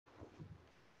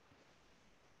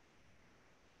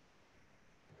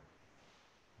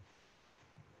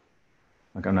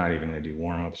Like I'm not even gonna do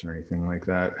warm-ups or anything like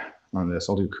that on this.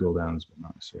 I'll do cool downs, but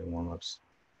not necessarily warm-ups.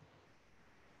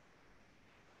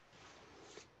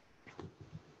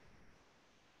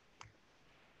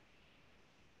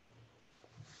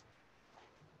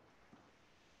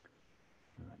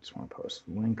 I just want to post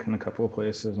a link in a couple of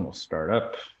places and we'll start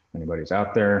up. If anybody's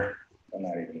out there, I'm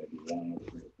not even gonna do warm-ups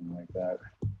or anything like that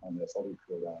on this. I'll do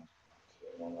cool downs,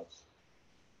 warm-ups.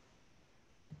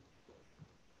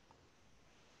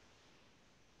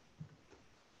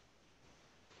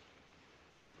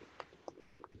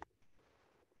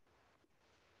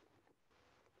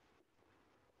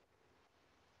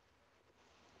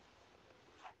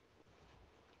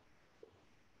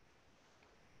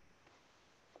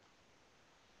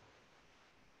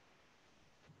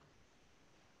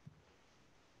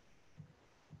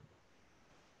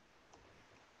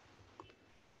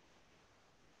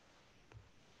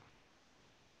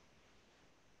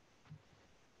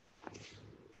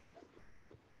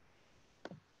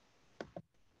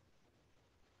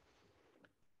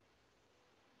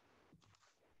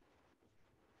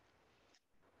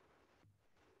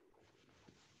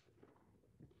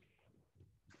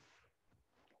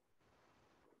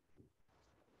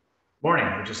 Morning.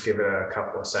 We'll just give it a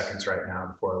couple of seconds right now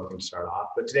before we can start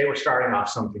off. But today we're starting off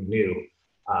something new.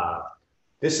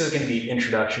 This is going to be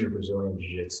Introduction to Brazilian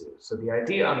Jiu-Jitsu. So the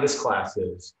idea on this class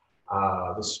is,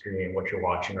 this screen, what you're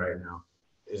watching right now,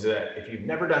 is that if you've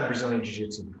never done Brazilian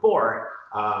Jiu-Jitsu before,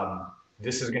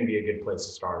 this is going to be a good place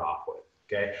to start off with.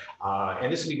 Okay,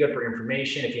 and this will be good for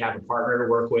information if you have a partner to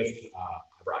work with.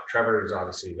 I brought Trevor, who's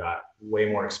obviously got way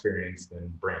more experience than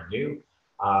brand new.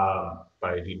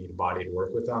 But I do need a body to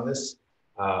work with on this.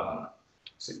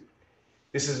 So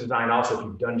this is designed also if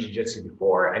you've done jiu-jitsu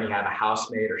before and you have a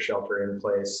housemate or shelter in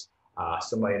place,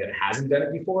 somebody that hasn't done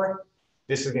it before,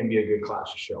 this is going to be a good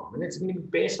class to show them. And it's going to be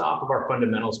based off of our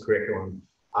fundamentals curriculum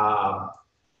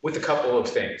with a couple of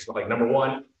things. Like number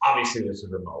one, obviously this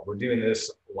is remote. We're doing this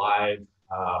live,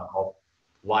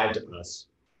 live to us.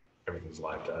 Everything's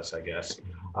live to us, I guess.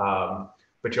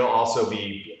 But you'll also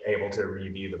be able to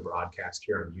review the broadcast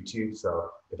here on YouTube.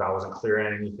 So if I wasn't clear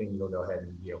on anything, you'll go ahead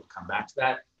and be able to come back to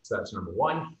that. So that's number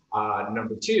one.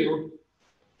 Number two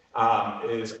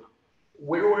is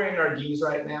we're wearing our gis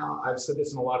right now. I've said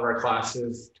this in a lot of our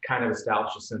classes to kind of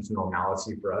establish a sense of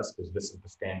normalcy for us because this is the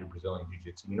standard Brazilian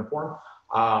Jiu-Jitsu uniform.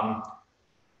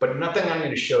 But nothing I'm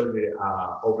going to show you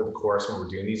over the course when we're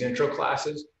doing these intro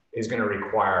classes is going to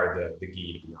require the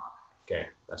gi to be on. Okay,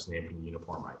 that's the name of the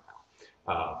uniform right now.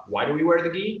 Why do we wear the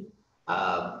gi?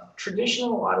 Traditional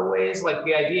in a lot of ways, like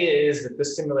the idea is that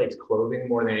this simulates clothing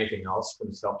more than anything else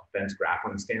from a self-defense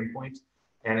grappling standpoint.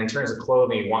 And in terms of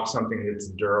clothing, you want something that's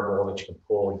durable, that you can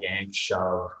pull, yank,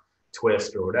 shove,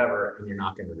 twist, or whatever, and you're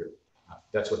not going to do it.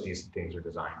 That's what these things are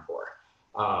designed for.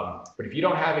 But if you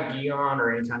don't have a gi on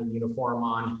or any kind of uniform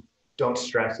on, don't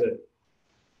stress it.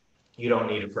 You don't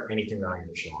need it for anything that I'm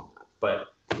going to show on that. But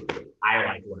I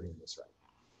like wearing this right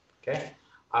now. Okay.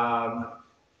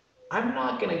 I'm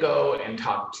not going to go and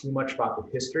talk too much about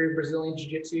the history of Brazilian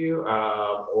Jiu-Jitsu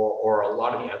or a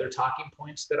lot of the other talking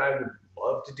points that I would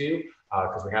love to do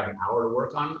because we have an hour to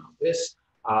work on this.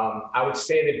 I would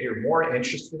say that if you're more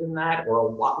interested in that or a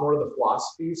lot more of the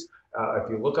philosophies, if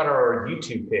you look at our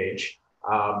YouTube page,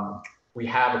 we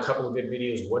have a couple of good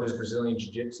videos. What is Brazilian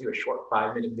Jiu-Jitsu? A short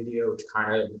 5-minute video which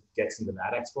kind of gets into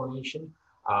that explanation.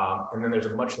 And then there's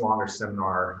a much longer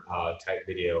seminar type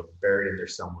video buried in there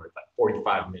somewhere, like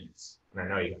 45 minutes. And I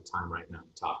know you got time right now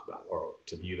to talk about or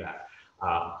to view that.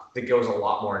 That goes a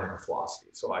lot more into the philosophy.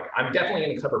 So like, I'm definitely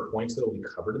going to cover points that will be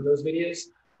covered in those videos.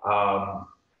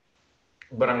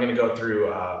 But I'm going to go through,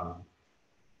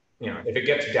 you know, if it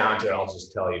gets down to it, I'll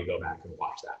just tell you to go back and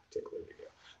watch that particular video.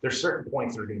 There's certain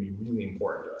points that are going to be really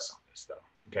important to us on this stuff.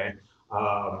 Okay.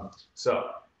 So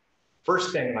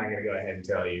first thing I'm going to go ahead and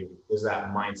tell you is that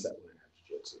mindset within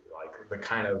Jiu-Jitsu, like the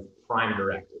kind of prime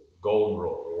directive, golden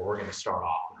rule, where we're going to start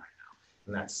off right now.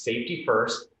 And that's safety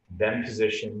first, then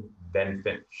position, then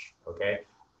finish. Okay.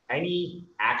 Any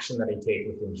action that I take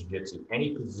within Jiu-Jitsu,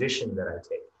 any position that I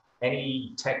take,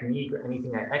 any technique or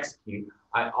anything I execute,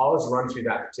 I always run through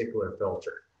that particular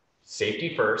filter.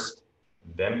 Safety first,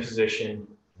 then position,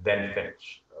 then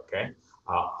finish. Okay.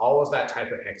 All of that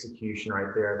type of execution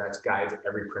right there, that's guides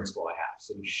every principle I have.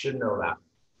 So you should know that,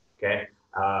 okay?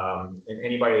 And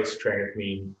anybody that's trained with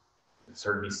me has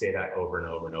heard me say that over and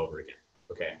over and over again,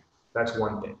 okay? That's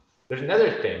one thing. There's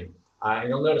another thing, and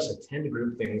you'll notice I tend to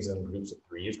group things in groups of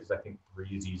threes because I think 3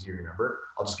 is easier to remember.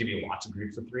 I'll just give you lots of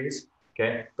groups of threes,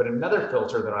 okay? But another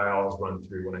filter that I always run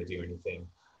through when I do anything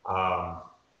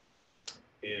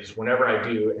is whenever I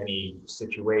do any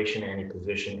situation, any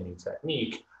position, any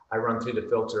technique, I run through the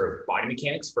filter of body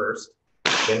mechanics first,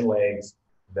 then legs,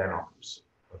 then arms,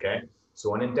 okay? So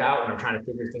when in doubt, when I'm trying to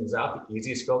figure things out, the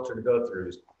easiest filter to go through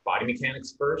is body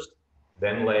mechanics first,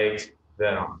 then legs,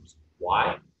 then arms.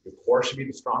 Why? Your core should be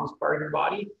the strongest part of your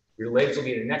body. Your legs will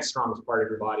be the next strongest part of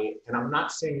your body. And I'm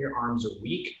not saying your arms are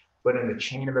weak, but in the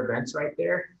chain of events right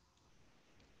there,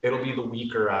 it'll be the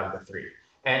weaker out of the three.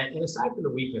 And aside from the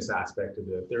weakness aspect of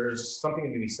it, there's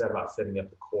something to be said about setting up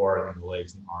the core and the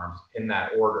legs and arms in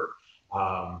that order.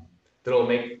 That'll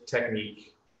make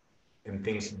technique and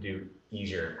things to do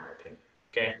easier, in my opinion.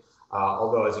 Okay.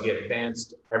 Although as you get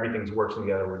advanced, everything's working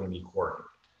together. We're going to be coordinated.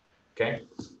 Okay.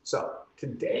 So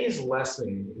today's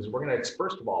lesson is we're going to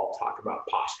first of all talk about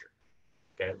posture.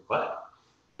 Okay. What?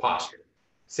 Posture.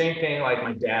 Same thing like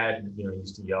my dad,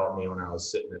 used to yell at me when I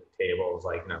was sitting at the table. It was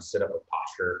like, sit up with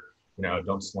posture.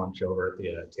 Don't slunch over at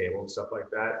the table and stuff like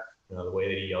that. The way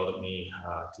that he yelled at me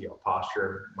to yell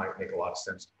posture might make a lot of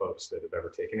sense to folks that have ever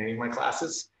taken any of my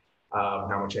classes, how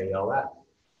much I yell at.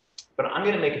 But I'm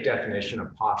going to make a definition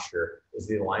of posture is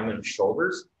the alignment of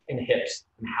shoulders and hips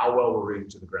and how well we're rooted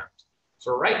to the ground.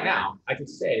 So right now, I can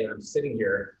say that I'm sitting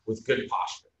here with good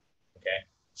posture, okay?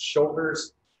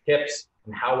 Shoulders, hips,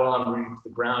 and how well I'm rooted to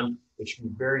the ground, it should be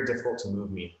very difficult to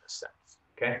move me in this sense,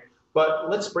 okay? But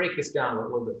let's break this down a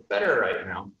little bit better right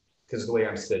now because of the way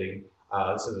I'm sitting.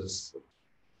 This is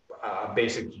a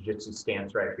basic jiu-jitsu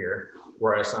stance right here,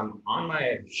 whereas I'm on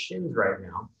my shins right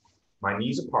now, my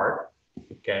knees apart,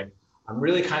 okay? I'm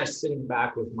really kind of sitting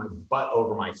back with my butt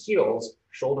over my heels,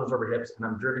 shoulders over hips, and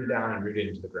I'm driven down and rooted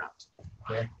into the ground,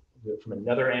 okay? From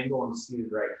another angle, I'm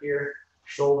seated right here,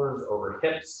 shoulders over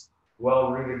hips,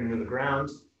 well rooted into the ground.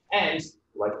 And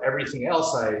like everything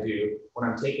else I do, when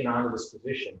I'm taken onto this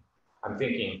position, I'm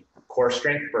thinking core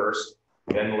strength first,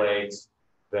 then legs,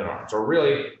 then arms. Or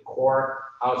really core,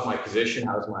 how's my position?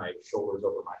 How's my shoulders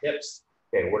over my hips?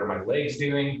 Okay, what are my legs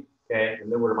doing? Okay,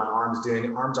 and then what are my arms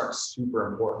doing? Arms aren't super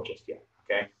important just yet,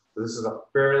 okay? So this is a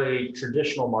fairly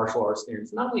traditional martial arts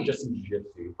stance, not only just in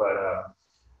jiu-jitsu, but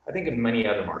I think in many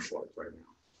other martial arts right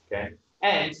now, okay?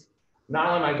 And not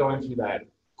only am I going through that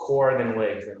core, then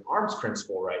legs, then arms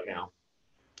principle right now,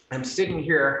 I'm sitting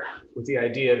here with the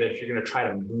idea that if you're going to try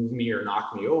to move me or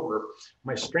knock me over,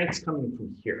 my strength's coming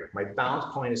from here. My balance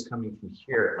point is coming from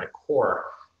here at my core,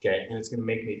 okay? And it's going to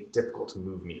make it difficult to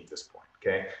move me at this point,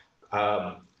 okay?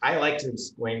 I like to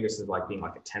explain this as like being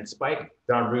like a tent spike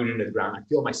that I'm rooted into the ground. I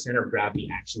feel my center of gravity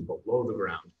actually below the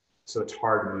ground, so it's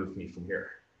hard to move me from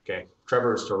here, okay? If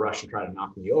Trevor is to rush and try to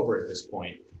knock me over at this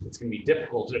point, it's going to be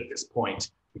difficult at this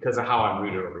point because of how I'm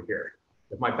rooted over here.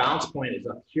 If my bounce point is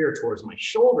up here towards my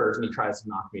shoulders and he tries to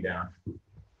knock me down,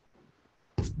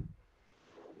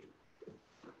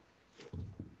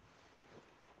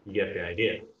 you get the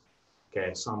idea.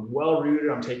 Okay, so I'm well rooted.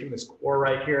 I'm taking this core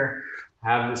right here,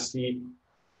 have this seat.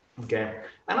 Okay,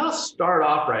 and I'll start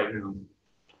off right now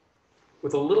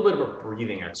with a little bit of a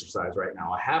breathing exercise right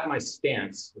now. I have my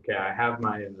stance. Okay, I have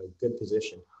my good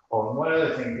position. Oh, and one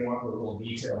other thing, if you want the little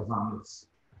details on this.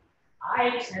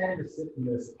 I tend to sit in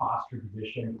this posture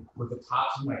position with the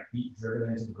tops of my feet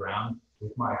driven into the ground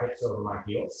with my hips over my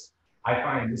heels. I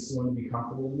find this one to be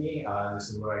comfortable to me. This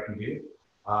is what I can do.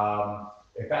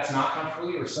 If that's not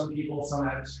comfortable, or some people, some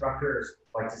instructors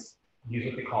like to use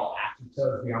what they call active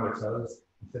toes, be on their toes,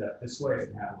 and sit up this way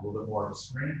and have a little bit more of a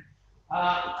spring.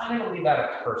 I'm going to leave that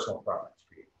a personal preference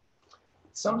for you.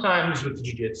 Sometimes with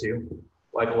jiu-jitsu,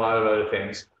 like a lot of other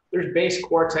things, there's base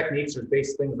core techniques, there's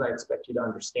base things I expect you to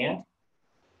understand.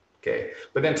 Okay,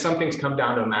 but then some things come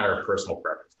down to a matter of personal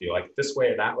preference. Do you like it this way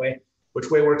or that way? Which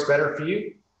way works better for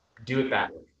you? Do it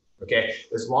that way, okay?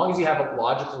 As long as you have a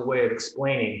logical way of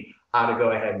explaining how to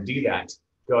go ahead and do that,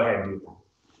 go ahead and do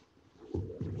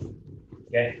that.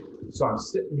 Okay, so I'm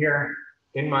sitting here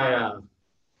in my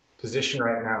position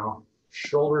right now,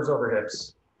 shoulders over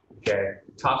hips, okay?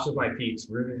 Tops of my feet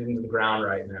rooted into the ground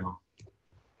right now,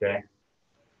 okay?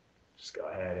 Just go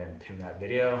ahead and pin that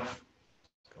video.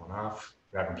 It's going off.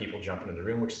 We're having people jump into the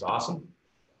room, which is awesome.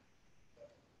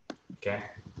 Okay.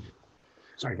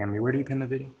 Sorry, Gammy, where do you pin the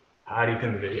video? How do you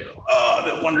pin the video? Oh,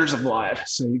 the wonders of live.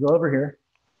 So you go over here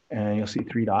and you'll see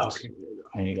 3 dots. Okay.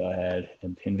 And you go ahead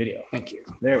and pin video. Thank you.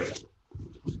 There we go.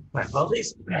 My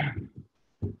apologies.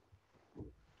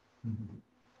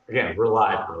 Again, we're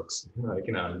live, folks. Like,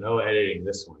 no editing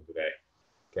this one today.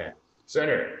 Okay. So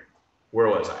anyway, where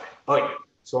was I? Oh, yeah.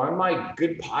 So I'm in my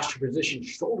good posture position,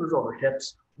 shoulders over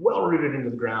hips, well rooted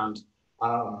into the ground.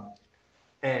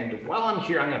 And while I'm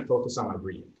here, I'm going to focus on my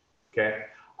breathing. Okay.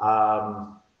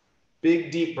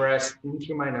 Big deep breaths in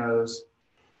through my nose,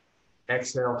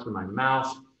 exhale through my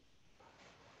mouth.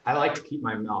 I like to keep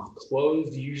my mouth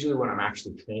closed usually when I'm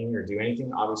actually training or doing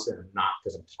anything. Obviously, I'm not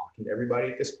because I'm talking to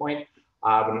everybody at this point.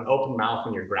 But an open mouth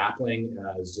when you're grappling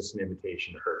is just an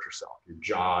invitation to hurt yourself, your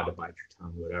jaw, to bite your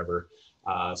tongue, whatever.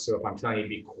 So if I'm telling you to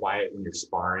be quiet when you're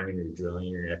sparring and you're drilling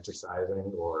and you're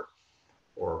exercising, or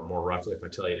more roughly, if I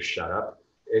tell you to shut up,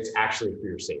 it's actually for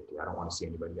your safety. I don't want to see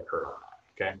anybody get hurt on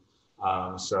that,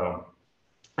 okay? So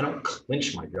I don't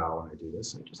clench my jaw when I do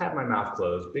this. I just have my mouth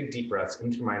closed, big deep breaths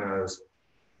in through my nose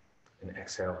and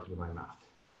exhale through my mouth.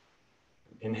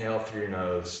 Inhale through your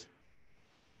nose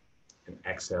and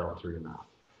exhale through your mouth.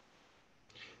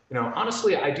 You know,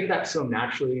 honestly, I do that so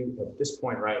naturally at this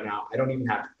point right now, I don't even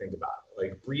have to think about it.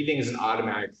 Like breathing is an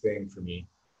automatic thing for me.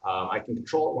 I can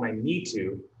control it when I need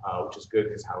to, which is good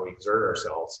because how we exert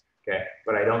ourselves, okay?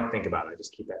 But I don't think about it. I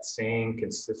just keep that same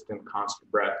consistent,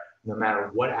 constant breath, no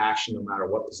matter what action, no matter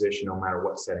what position, no matter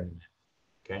what setting I'm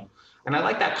in, okay? And I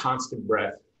like that constant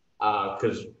breath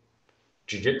because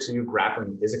Jiu-Jitsu,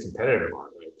 grappling is a competitive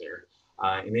art right there.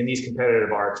 And in these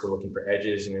competitive arts, we're looking for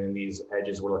edges. And in these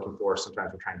edges, we're looking for,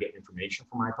 sometimes we're trying to get information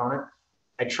from my opponent.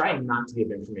 I try not to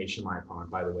give information to my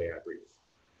opponent by the way I breathe,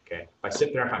 okay? If I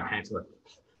sit there, if I'm panting, like,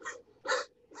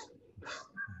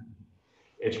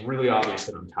 it's really obvious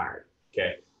that I'm tired,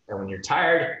 okay? And when you're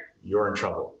tired, you're in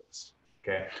trouble with this,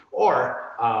 okay?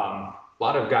 Or a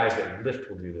lot of guys that lift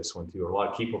will do this one too, or a lot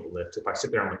of people that lift. If I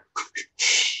sit there, I'm like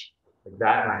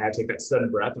that, and I had to take that sudden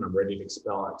breath and I'm ready to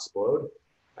expel and explode,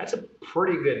 that's a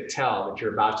pretty good tell that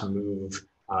you're about to move,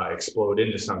 explode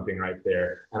into something right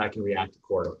there, and I can react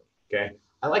accordingly, okay?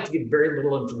 I like to give very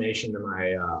little information to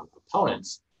my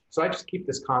opponents, so I just keep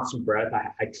this constant breath.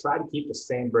 I try to keep the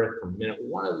same breath from minute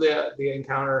 1 of the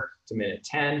encounter to minute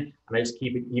 10, and I just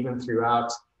keep it even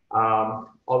throughout.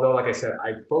 Although, like I said,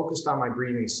 I focused on my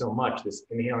breathing so much, this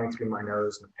inhaling through my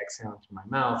nose and exhaling through my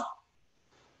mouth,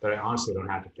 that I honestly don't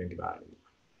have to think about it anymore,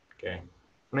 okay?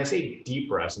 When I say deep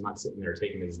breaths, I'm not sitting there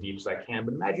taking as deep as I can,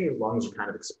 but imagine your lungs are kind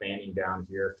of expanding down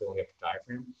here, filling up the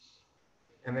diaphragm,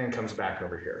 and then it comes back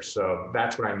over here. So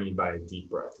that's what I mean by a deep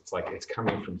breath. It's like it's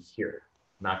coming from here,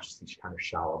 not just these kind of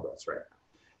shallow breaths right now.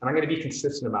 And I'm going to be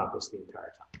consistent about this the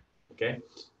entire time, okay?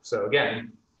 So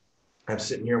again, I'm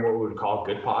sitting here in what we would call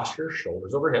good posture,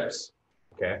 shoulders over hips,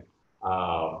 okay?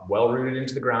 Well rooted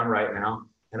into the ground right now,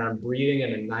 and I'm breathing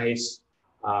in a nice,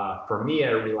 for me,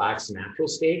 a relaxed, natural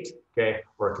state, okay,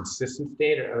 or a consistent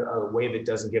state, a way that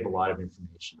doesn't give a lot of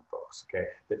information to folks, okay,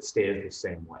 that stays the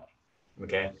same way,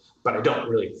 okay? But I don't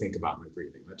really think about my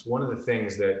breathing. That's one of the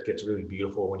things that gets really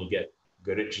beautiful when you get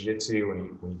good at jiu-jitsu,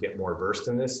 when you get more versed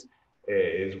in this,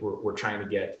 is we're trying to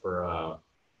get for, I'm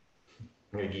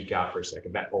gonna geek out for a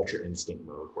second, that ultra instinct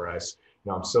mode, whereas,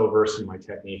 you know, I'm so versed in my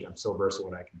technique, I'm so versed in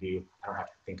what I can do, I don't have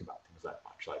to think about things that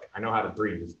much. Like, I know how to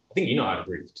breathe. I think you know how to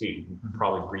breathe too. You can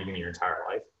probably breathe in your entire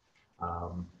life.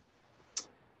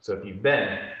 So if you've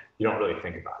been, you don't really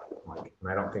think about it. Like,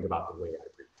 and I don't think about the way I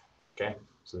breathe, okay?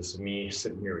 So this is me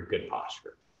sitting here with good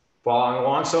posture. Following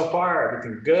along so far,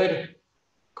 everything good?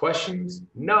 Questions?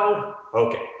 No?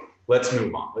 Okay, let's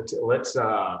move on. Let's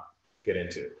get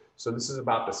into it. So this is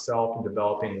about the self and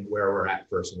developing where we're at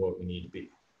first and what we need to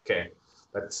be, okay?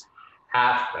 That's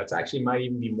actually might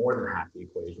even be more than half the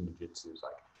equation of jiu-jitsu. Is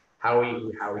like how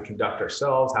we conduct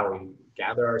ourselves, how we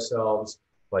gather ourselves.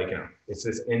 Like, you know, it's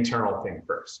this internal thing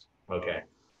first, okay?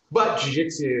 But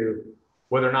jiu-jitsu,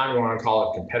 whether or not you want to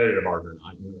call it competitive art or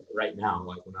not, right now,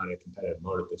 like, we're not in a competitive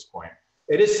mode at this point.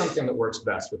 It is something that works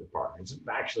best with a partner. It's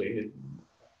actually, it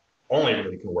only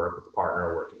really can work with a partner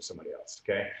or working with somebody else,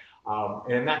 okay?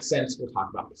 And in that sense, we'll talk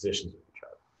about positions with each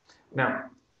other.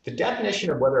 Now, the definition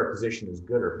of whether a position is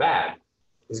good or bad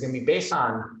is going to be based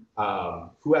on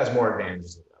who has more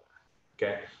advantages than the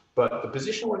other, okay? But the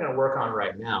position we're going to work on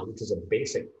right now, which is a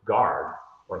basic guard,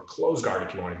 or a closed guard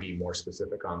if you want to be more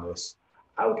specific on this,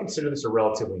 I would consider this a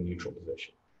relatively neutral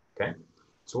position, okay?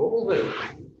 So what we'll do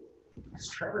is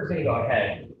Trevor's going to go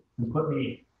ahead and put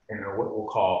me in what we'll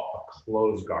call a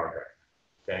closed guard right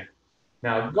now, okay?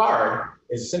 Now, guard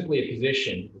is simply a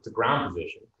position, it's a ground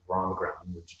position. We're on the ground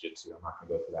with jiu-jitsu. I'm not going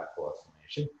to go through that full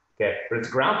explanation, okay? But it's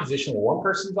a ground position where one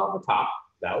person's on the top,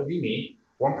 that would be me.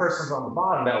 One person's on the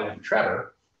bottom, that would be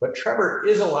Trevor. But Trevor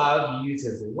is allowed to use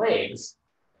his legs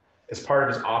as part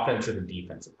of his offensive and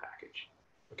defensive package,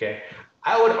 okay?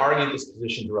 I would argue this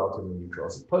position is relatively neutral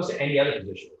as opposed to any other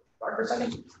position. Guard for a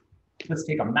second. Let's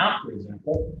take a mount, for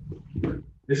example.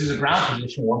 This is a ground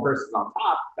position. One person's on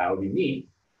top, that would be me.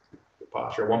 Good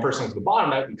posture. One person's at the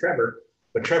bottom, that would be Trevor.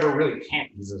 But Trevor really can't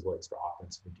use his legs for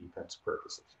offensive and defensive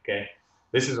purposes, okay?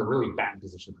 This is a really bad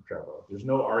position for Trevor. There's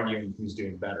no arguing who's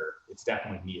doing better. It's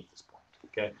definitely me at this point,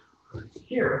 okay?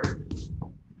 Here,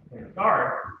 in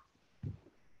guard,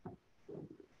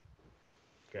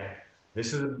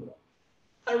 This is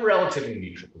a relatively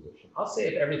neutral position. I'll say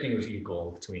if everything was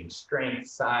equal between strength,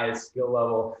 size, skill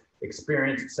level,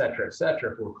 experience, et cetera,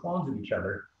 if we're clones of each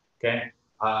other, okay?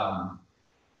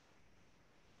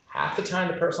 Half the time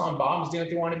the person on bottom is doing what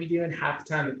they want to be doing, half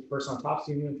the time the person on top is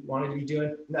doing what they want to be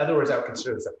doing. In other words, I would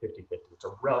consider this a 50-50. It's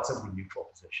a relatively neutral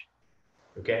position,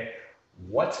 okay?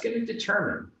 What's going to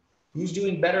determine who's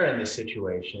doing better in this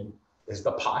situation is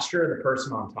the posture of the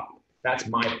person on top. That's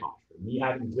my posture, me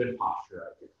having good posture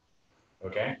out here,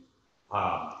 okay?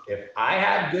 If I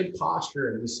have good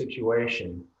posture in this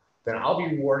situation, then I'll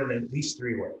be rewarded in at least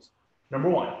 3 ways. Number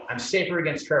 1, I'm safer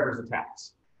against Trevor's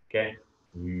attacks, okay?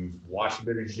 You've watched a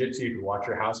bit of jiu-jitsu, if you watch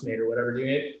your housemate or whatever doing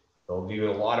it, they'll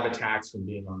do a lot of attacks from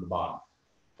being on the bottom.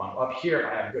 If I'm up here,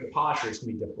 I have good posture, it's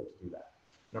gonna be difficult to do that.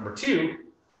 Number 2,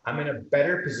 I'm in a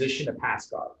better position to pass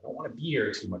guard. I don't wanna be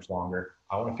here too much longer.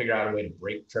 I wanna figure out a way to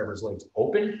break Trevor's legs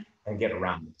open and get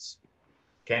around this.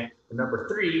 Okay. And number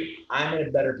 3, I'm in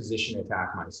a better position to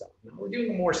attack myself. Now, we're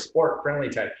doing a more sport-friendly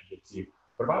type of jiu-jitsu,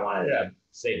 but if I wanted to,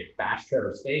 say, bash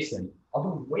Trevor's face in, I'll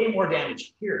do way more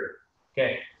damage here,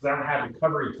 okay? Because I don't have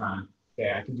recovery time.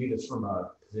 Okay, I can do this from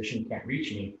a position you can't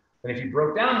reach me. But if you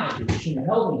broke down my position and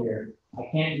held me here, I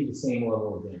can't do the same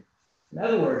level of damage. In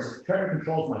other words, if Trevor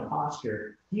controls my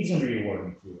posture, he's going to be rewarded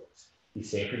in 3 ways. He's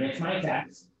safer against my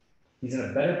attacks. He's in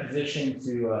a better position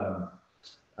to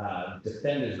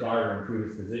defend his guard or improve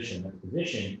his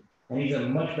position, and he's in a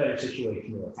much better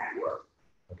situation to attack work.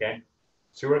 Okay,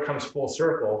 so when it comes full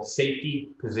circle, safety,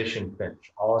 position,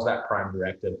 finish. Always that prime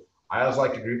directive. I always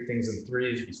like to group things in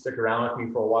 3s. If you stick around with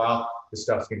me for a while, this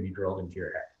stuff's going to be drilled into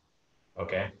your head.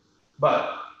 Okay,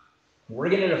 but we're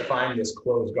going to define this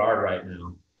closed guard right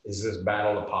now. Is this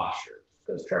battle of posture?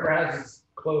 Because Trevor has this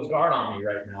closed guard on me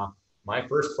right now. My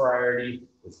first priority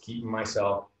is keeping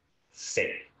myself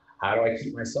safe. How do I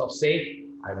keep myself safe?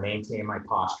 I maintain my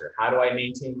posture. How do I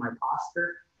maintain my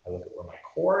posture? I look at where my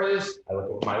core is, I look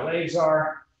at where my legs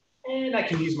are, and I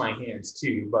can use my hands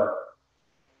too, but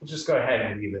we'll just go ahead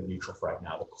and leave it neutral for right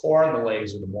now. The core and the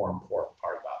legs are the more important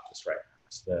part about this right now.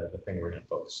 It's the thing we're gonna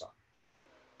focus on,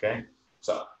 okay?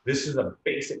 So this is a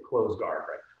basic closed guard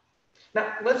right now.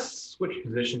 Now let's switch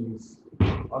positions.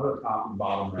 I'll go top and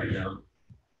bottom right now.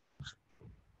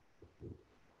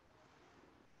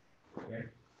 Okay.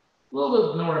 A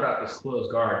little bit more about this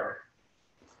closed guard.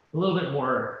 A little bit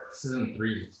more, this is in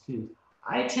 3s too.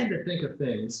 I tend to think of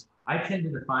things, I tend to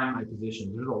define my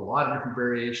positions. There's a lot of different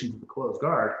variations of the closed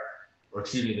guard, or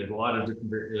excuse me, there are a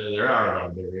lot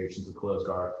of variations of closed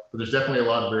guard, but there's definitely a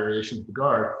lot of variations of the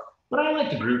guard. But I like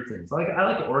to group things. I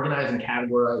like to organize and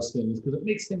categorize things because it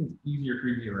makes things easier for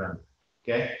me around.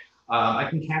 Okay, I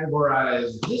can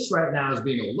categorize this right now as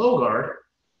being a low guard,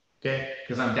 okay,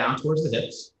 because I'm down towards the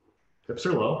hips. Hips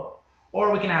are low. Or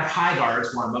we can have high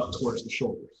guards where I'm up towards the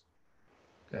shoulders.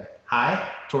 Okay, high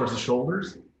towards the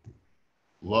shoulders,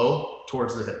 low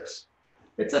towards the hips.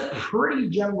 It's a pretty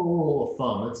general rule of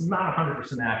thumb. It's not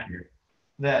 100% accurate.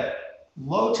 That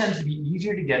low tends to be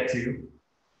easier to get to,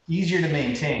 easier to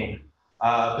maintain,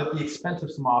 but at the expense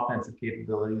of some offensive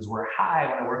capabilities, where high,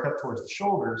 when I work up towards the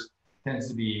shoulders, tends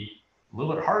to be a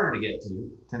little bit harder to get to,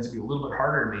 tends to be a little bit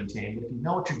harder to maintain, but if you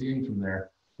know what you're doing from there,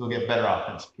 you'll get better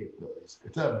offensive capabilities.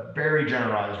 It's a very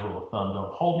generalized rule of thumb.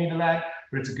 Don't hold me to that,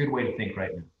 but it's a good way to think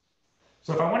right now.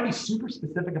 So if I want to be super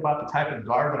specific about the type of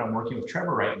guard that I'm working with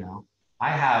Trevor right now, I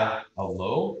have a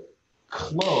low,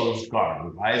 closed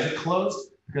guard. Why is it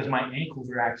closed? Because my ankles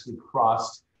are actually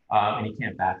crossed and he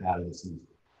can't back out of this easily.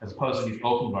 As opposed to these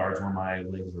open guards where my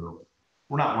legs are open.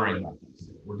 We're not worrying about that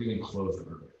today. We're doing closed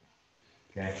guard right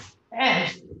now. Okay.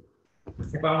 And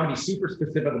if I want to be super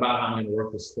specific about how I'm going to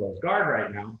work this closed guard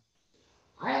right now,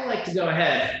 I like to go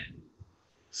ahead,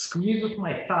 squeeze with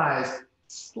my thighs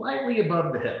slightly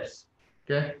above the hips,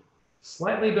 okay?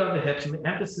 Slightly above the hips, and the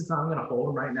emphasis I'm going to hold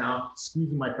them right now,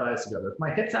 squeezing my thighs together. If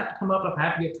my hips have to come up, if I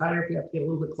have to get tighter, if you have to get a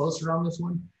little bit closer on this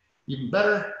one, even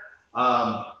better.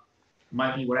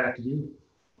 Might be what I have to do.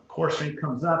 My core strength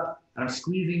comes up, and I'm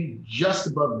squeezing just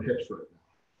above the hips right now.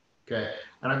 Okay,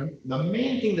 and the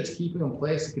main thing that's keeping them in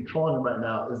place and controlling them right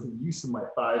now is the use of my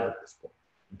thighs at this point.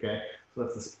 Okay, so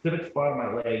that's the specific spot of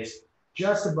my legs,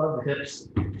 just above the hips.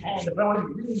 And if I want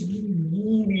to be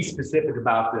really specific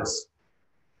about this,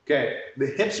 okay, the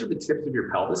hips are the tips of your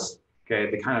pelvis.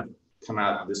 Okay, they kind of come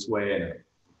out this way, and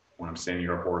when I'm standing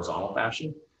here, horizontal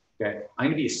fashion. Okay, I'm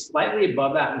going to be slightly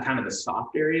above that in kind of the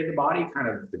soft area of the body, kind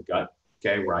of the gut.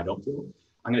 Okay, where I don't feel.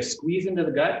 I'm going to squeeze into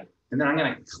the gut. And then I'm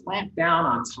going to clamp down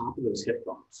on top of those hip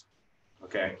bones.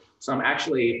 Okay, so I'm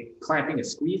actually clamping and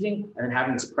squeezing and then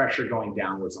having this pressure going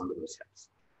downwards onto those hips.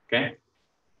 Okay,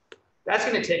 that's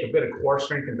going to take a bit of core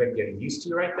strength and a bit of getting used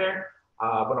to right there.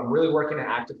 When I'm really working an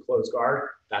active closed guard,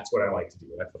 that's what I like to do.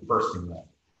 That's the first thing that I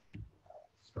do.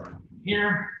 Starting from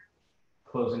here,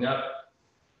 closing up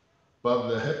above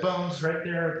the hip bones right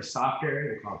there, the soft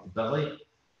area, we call it the belly.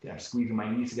 I'm squeezing my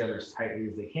knees together as tightly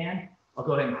as they can. I'll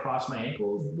go ahead and cross my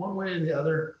ankles one way or the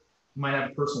other. You might have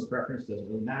a personal preference, doesn't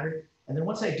really matter. And then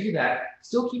once I do that,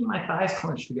 still keeping my thighs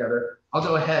clenched together, I'll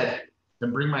go ahead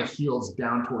and bring my heels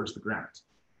down towards the ground.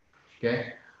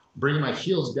 Okay? Bringing my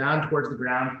heels down towards the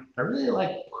ground. I really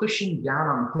like pushing down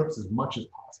on the hips as much as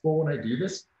possible when I do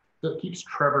this. So it keeps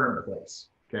Trevor in place,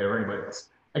 okay, or anybody else.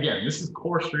 Again, this is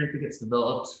core strength that gets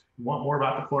developed. If you want more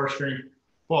about the core strength,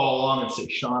 follow along and say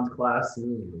Sean's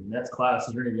classes, or Net's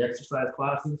classes, or any of the exercise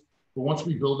classes. But once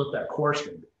we build up that core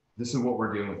strength, this is what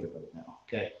we're doing with it right now,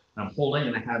 okay? And I'm holding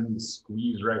and I have them to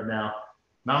squeeze right now.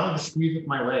 Not only the squeeze with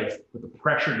my legs, but the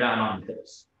pressure down on the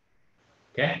hips,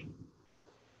 okay?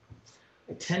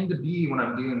 I tend to be, when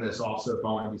I'm doing this also, if I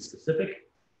want to be specific,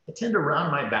 I tend to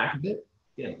round my back a bit.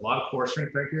 Again, a lot of core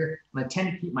strength right here. And I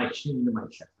tend to keep my chin into my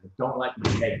chest. I don't like my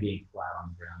head being flat on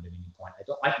the ground at any point. I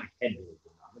don't like my head really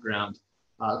being on the ground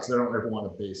because I don't ever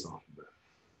want to base off of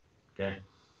it. Okay,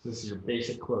 so this is your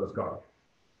basic closed guard.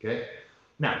 Okay,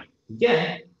 now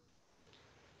again,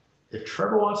 if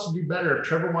Trevor wants to do better, if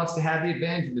Trevor wants to have the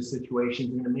advantage in this situation,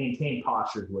 he's going to maintain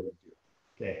posture is what he'll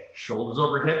do. Okay, shoulders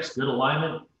over hips, good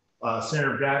alignment,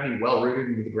 center of gravity well rooted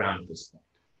into the ground at this point.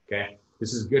 Okay,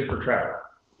 this is good for Trevor.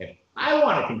 If I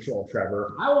want to control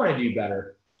Trevor, I want to do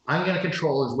better, I'm going to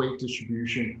control his weight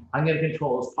distribution. I'm going to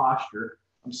control his posture.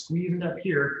 I'm squeezing up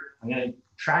here. I'm going to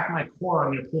track my core.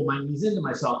 I'm going to pull my knees into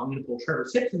myself. I'm going to pull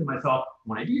Trevor's hips into myself.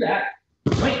 When I do that,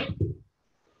 wait,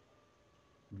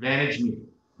 advantage me.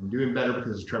 I'm doing better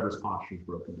because Trevor's posture is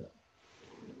broken down.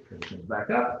 Trevor comes back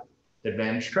up,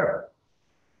 advantage Trevor.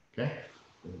 Okay,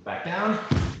 back down,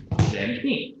 advantage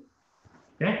me.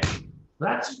 Okay,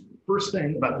 that's first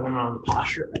thing about going on the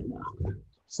posture right now.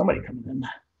 Somebody coming in.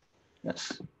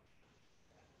 Yes.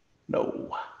 No.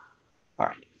 All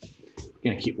right.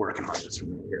 Gonna keep working on this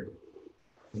from right here.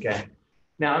 Okay.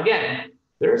 Now again,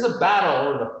 there's a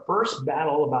battle, or the first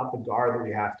battle about the guard that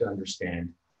we have to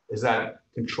understand is that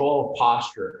control of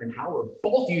posture and how we're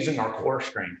both using our core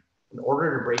strength in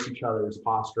order to break each other's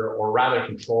posture, or rather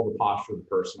control the posture of the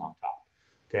person on top.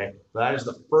 Okay. That is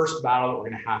the first battle that we're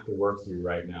gonna have to work through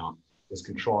right now, is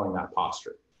controlling that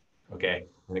posture. Okay.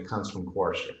 And it comes from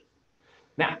core strength.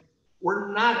 Now,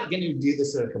 we're not going to do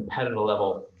this at a competitive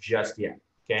level just yet,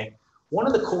 okay? One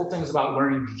of the cool things about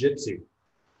learning jiu-jitsu,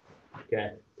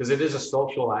 okay, because it is a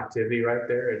social activity right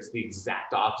there. It's the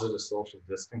exact opposite of social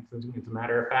distancing, as a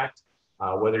matter of fact,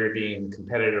 whether you're being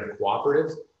competitive or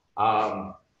cooperative.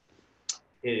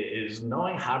 It is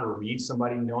knowing how to read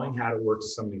somebody, knowing how to work to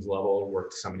somebody's level, work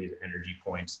to somebody's energy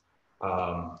points.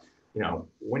 You know,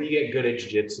 when you get good at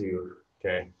jiu-jitsu,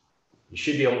 okay, you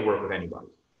should be able to work with anybody,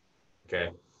 okay?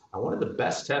 And one of the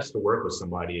best tests to work with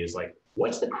somebody is like,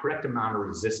 what's the correct amount of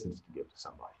resistance to give to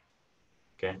somebody?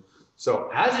 Okay. So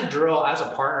as a drill, as a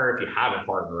partner, if you have a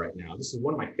partner right now, this is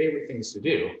one of my favorite things to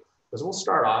do, is we'll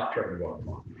start off, Trevor, go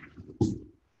on.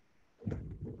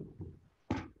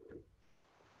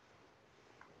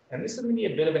 And this is gonna be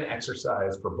a bit of an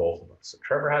exercise for both of us. So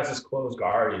Trevor has this closed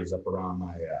guard. He's up around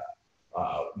my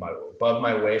above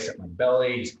my waist at my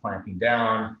belly. He's clamping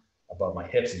down above my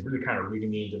hips. He's really kind of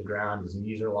reading me into the ground. His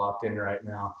knees are locked in right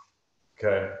now.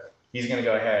 Okay. He's going to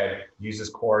go ahead, use his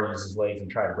core, use his legs, and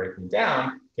try to break me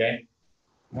down. Okay.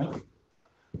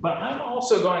 But I'm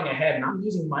also going ahead and I'm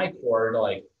using my core to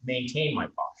like maintain my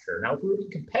posture. Now, if we were to be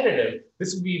competitive,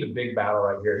 this would be the big battle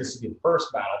right here. This would be the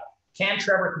first battle. Can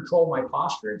Trevor control my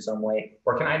posture in some way,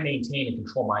 or can I maintain and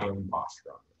control my own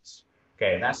posture on this?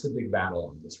 Okay. That's the big battle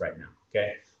on this right now.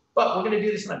 Okay. But we're going to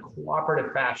do this in a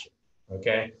cooperative fashion.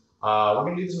 Okay. We're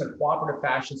going to do this in a cooperative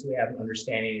fashion so we have an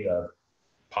understanding of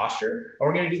posture. And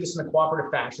we're going to do this in a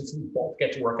cooperative fashion so we both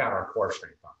get to work out our core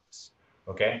strength on this.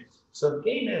 Okay. So the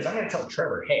game is, I'm going to tell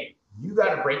Trevor, hey, you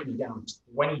got to break me down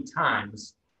 20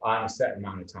 times on a set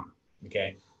amount of time.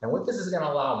 Okay. And what this is going to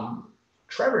allow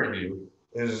Trevor to do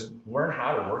is learn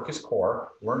how to work his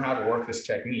core, learn how to work this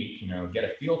technique, you know, get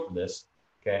a feel for this.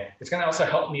 Okay. It's going to also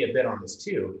help me a bit on this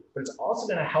too, but it's also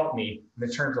going to help me in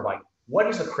the terms of like, what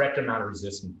is the correct amount of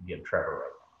resistance to give Trevor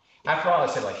right now? After all, I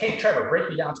said like, hey, Trevor, break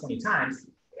me down 20 times.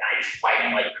 I fight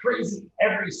him like crazy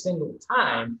every single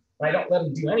time, and I don't let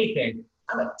him do anything.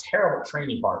 I'm a terrible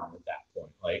training partner at that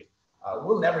point. Like,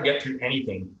 we'll never get through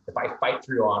anything if I fight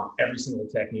through on every single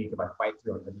technique, if I fight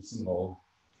through on every single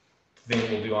thing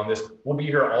we'll do on this. We'll be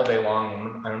here all day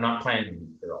long, and I'm not planning to be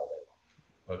here all day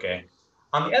long, okay?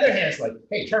 On the other hand, it's like,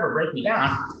 hey, Trevor, break me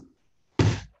down.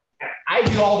 I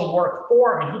do all the work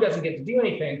for him and he doesn't get to do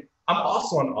anything. I'm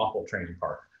also an awful training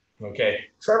partner. Okay.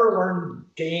 Trevor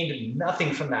gained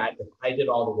nothing from that if I did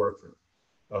all the work for him.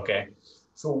 Okay.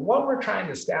 So what we're trying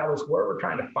to establish, where we're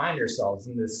trying to find ourselves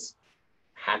in this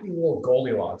happy little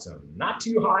Goldilocks zone, not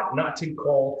too hot, not too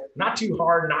cold, not too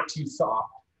hard, not too soft,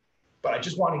 but I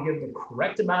just want to give the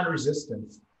correct amount of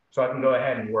resistance so I can go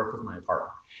ahead and work with my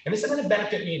partner. And this is going to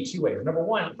benefit me in two ways. Number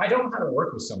one, if I don't know how to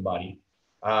work with somebody,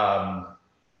 I'm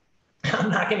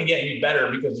not going to get any better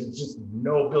because there's just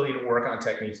no ability to work on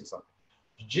techniques and something.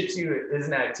 Jiu-Jitsu is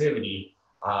an activity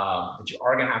that you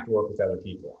are going to have to work with other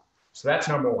people. So that's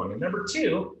number one. And number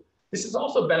two, this is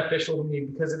also beneficial to me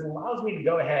because it allows me to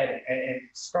go ahead and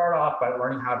start off by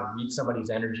learning how to read somebody's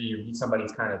energy, or read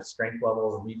somebody's kind of strength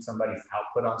levels, read somebody's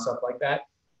output on stuff like that,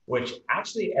 which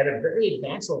actually at a very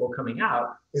advanced level coming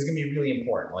out is going to be really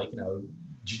important. Like,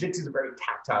 Jiu-Jitsu is a very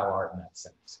tactile art in that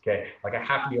sense. Okay. Like I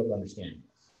have to be able to understand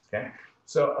this. Okay.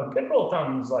 So a good rule of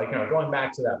thumb is like, going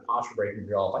back to that posture breaking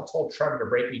drill, if I told Trevor to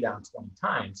break me down 20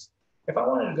 times, if I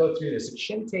wanted to go through this, it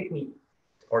shouldn't take me,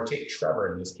 or take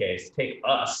Trevor in this case, take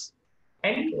us,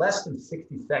 any less than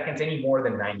 60 seconds, any more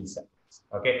than 90 seconds.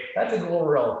 Okay, that's a little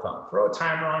rule of thumb. Throw a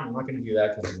timer on. I'm not going to do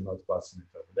that because there's no busting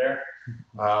over there.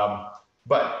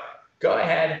 But go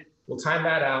ahead. We'll time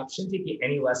that out. Shouldn't take you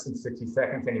any less than 60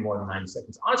 seconds, any more than 90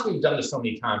 seconds. Honestly, we've done this so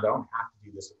many times. I don't have to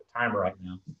do this with a timer right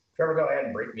now. Trevor, go ahead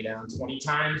and break me down 20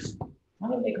 times. I'm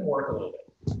going to make them work a little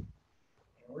bit. And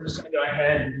we're just going to go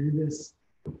ahead and do this.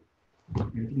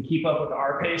 If you can keep up with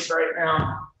our pace right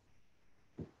now,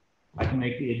 I can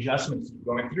make the adjustments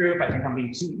going through. If I think I'm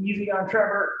being too easy on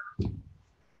Trevor,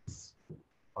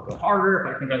 I'll go harder.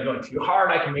 If I think I'm going too hard,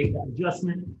 I can make that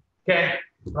adjustment. Okay.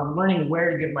 So I'm learning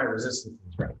where to give my resistance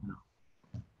right now.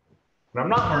 What I'm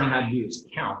not learning how to do is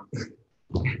count.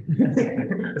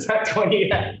 Is that 20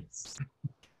 yet?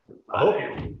 Oh,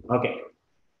 okay.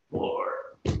 4.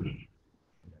 A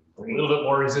little bit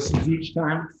more resistance each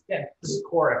time. Yeah, this is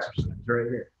core exercise right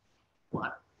here.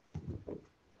 1.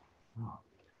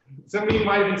 Some of you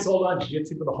might have been sold on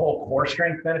Jiu-Jitsu for the whole core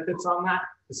strength benefits on that.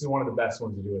 This is one of the best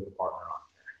ones to do with a partner on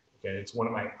there. Okay, it's one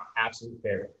of my absolute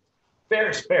favorites. Fair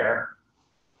is fair,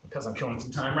 because I'm showing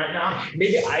some time right now.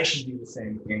 Maybe I should do the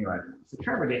same thing right now. So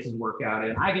Trevor gets his workout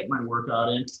in, I get my workout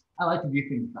in. I like to do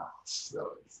things fast.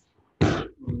 So it's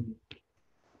 1,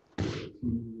 2,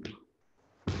 3,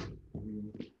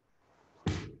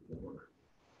 4.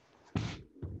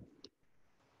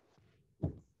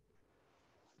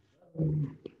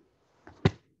 11,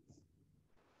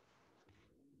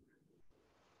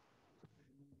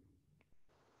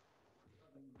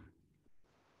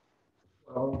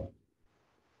 12,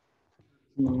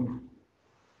 13,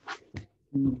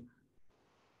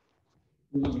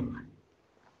 14,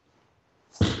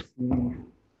 15, 16,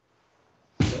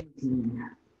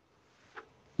 17,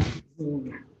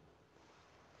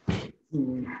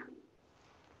 18.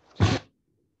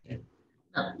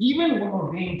 Now, even when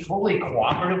we're being totally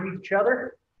cooperative with each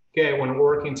other, okay, when we're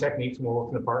working techniques and we're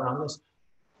working a partner on this,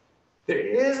 there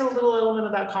is a little element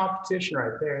of that competition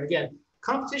right there. And again,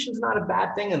 competition is not a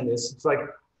bad thing in this. It's like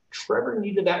Trevor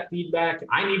needed that feedback.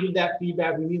 I needed that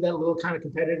feedback. We need that little kind of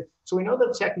competitive. So we know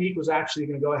that the technique was actually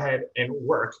going to go ahead and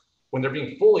work when they're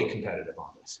being fully competitive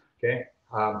on this. Okay.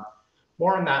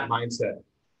 More on that mindset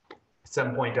at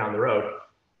some point down the road.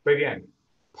 But again,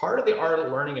 part of the art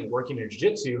of learning and working in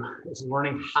Jiu-Jitsu is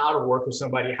learning how to work with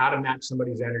somebody, how to match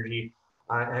somebody's energy.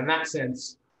 And in that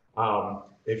sense,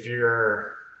 if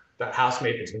you're that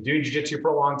housemate that's been doing Jiu-Jitsu for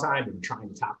a long time and trying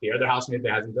to top the other housemate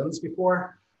that hasn't done this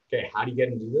before, okay, how do you get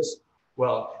them to do this?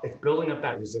 Well, it's building up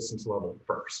that resistance level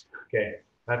first. Okay,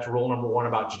 that's rule number 1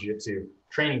 about Jiu-Jitsu.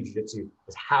 Training Jiu-Jitsu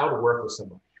is how to work with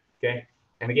somebody. Okay,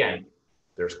 and again,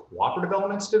 there's cooperative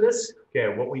elements to this.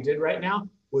 Okay, what we did right now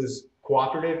was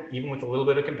cooperative, even with a little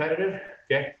bit of competitive.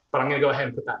 Okay, but I'm going to go ahead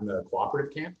and put that in the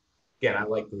cooperative camp. Again, I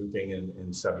like grouping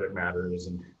in subject matters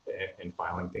and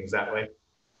filing things that way.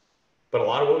 But a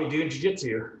lot of what we do in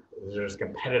Jiu-Jitsu is there's a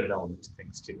competitive element to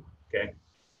things too. Okay,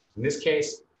 in this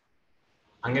case,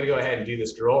 I'm going to go ahead and do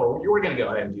this drill, or you're going to go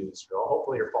ahead and do this drill.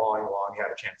 Hopefully you're following along, you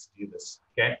have a chance to do this.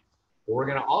 Okay, but we're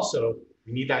going to also,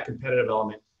 we need that competitive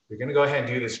element. You're going to go ahead and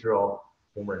do this drill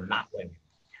when we're not letting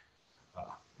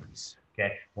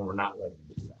okay, when we're not letting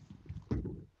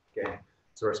okay,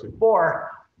 so whereas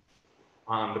before,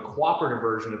 on the cooperative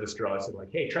version of this drill, I said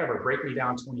like, hey, Trevor, break me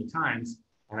down 20 times,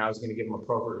 and I was going to give him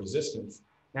appropriate resistance.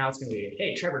 Now it's going to be,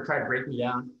 hey, Trevor, try to break me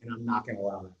down, and I'm not going to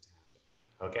allow that to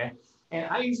happen, okay? And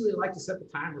I usually like to set the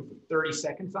timer for 30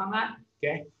 seconds on that,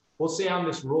 okay? We'll see on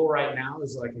this rule right now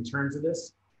is like in terms of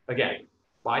this, again,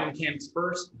 body mechanics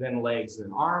first, then legs,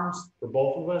 then arms for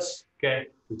both of us, okay?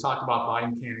 We talked about body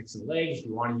mechanics and legs. If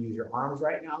you want to use your arms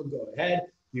right now, go ahead.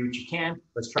 do what you can.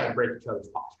 Let's try to break each other's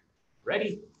posture.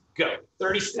 Ready? Go.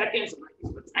 30 seconds.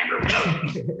 Timer, go.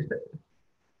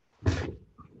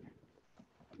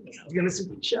 We're gonna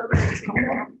see each other. Come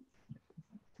on.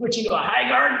 Switch into a high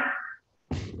guard.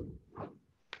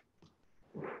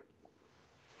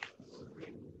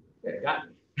 Yeah, got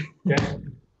it. Okay.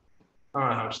 I don't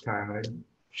know how much time I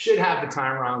should have the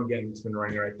timer on. Again, it's been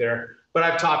running right there. But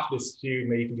I've talked this to you.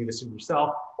 Maybe you can do this with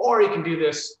yourself, or you can do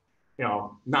this,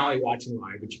 not only watching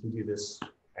live, but you can do this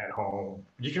at home.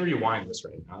 You can rewind this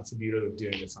right now. It's the beauty of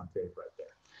doing this on tape right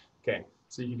there. Okay,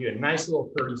 so you can do a nice little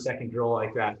 30-second drill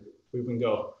like that. We can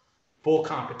go full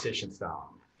competition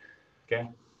style. Okay,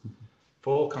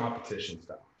 full competition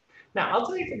style. Now, I'll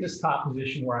tell you from this top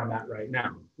position where I'm at right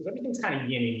now, because everything's kind of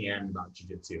yin and yang about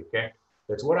jiu-jitsu, okay?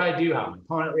 That's what I do, how my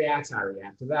opponent reacts, how I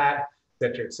react to that,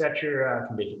 et cetera,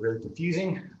 can make it really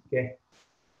confusing, okay?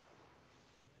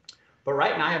 But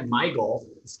right now, my goal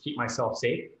is to keep myself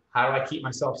safe. How do I keep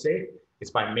myself safe?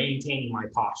 It's by maintaining my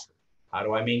posture. How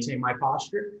do I maintain my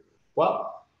posture?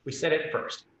 Well, we said it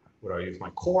first. What do I do with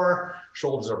my core?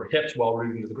 Shoulders over hips, well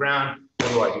rooted into the ground.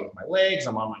 What do I do with my legs?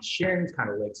 I'm on my shins, kind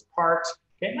of legs apart.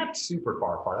 Okay, not super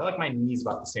far apart. I like my knees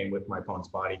about the same width my opponent's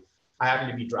body. I happen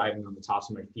to be driving on the tops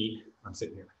of my feet. I'm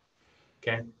sitting here.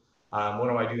 Okay, what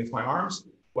do I do with my arms?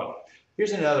 Well,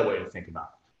 here's another way to think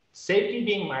about it. Safety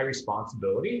being my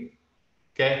responsibility,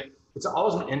 okay, it's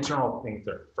always an internal thing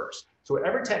first. So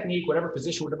whatever technique, whatever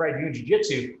position, whatever I do in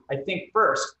jiu-jitsu, I think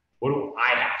first, what do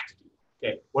I have to do?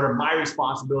 Okay, what are my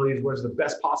responsibilities? What is the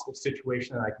best possible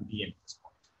situation that I can be in at this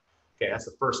point? Okay, that's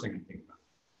the first thing I think about.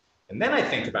 And then I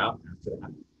think about, after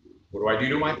that, what do I do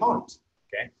to my opponent?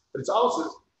 Okay, but it's also,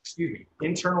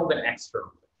 internal then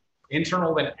external.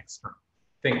 Internal then external.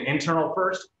 Think internal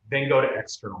first, then go to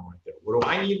external right there. What do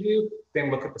I need to do?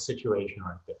 Then look at the situation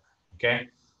right there, okay?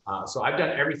 So I've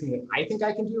done everything that I think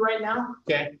I can do right now,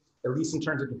 okay? At least in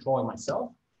terms of controlling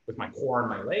myself with my core and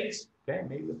my legs, okay?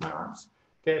 Maybe with my arms,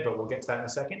 okay? But we'll get to that in a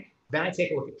second. Then I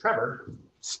take a look at Trevor.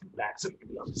 That's it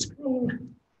on the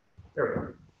screen. There we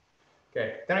go.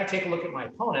 Okay, then I take a look at my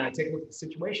opponent, I take a look at the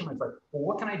situation, I'm like, well,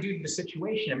 what can I do to the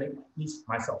situation to make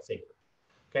myself safer?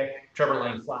 Okay, Trevor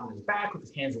laying flat on his back with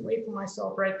his hands away from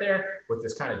myself right there, with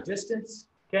this kind of distance,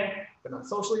 okay, but not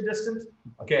socially distant.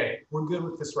 Okay, we're good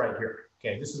with this right here.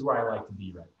 Okay, this is where I like to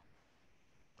be right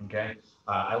now. Okay,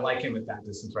 I like him at that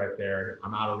distance right there.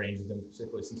 I'm out of range of him,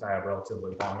 particularly since I have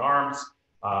relatively long arms.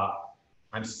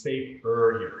 I'm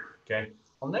safer here, okay?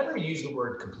 I'll never use the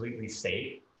word completely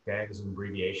safe. Okay, as an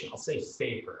abbreviation, I'll say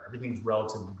safer. Everything's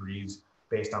relative degrees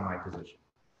based on my position.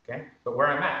 Okay, but where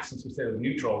I'm at, since we said it was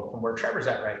neutral, from where Trevor's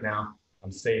at right now,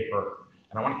 I'm safer,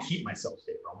 and I want to keep myself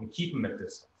safer. I want to keep him at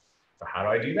this. So how do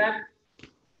I do that?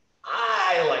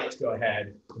 I like to go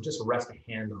ahead and just rest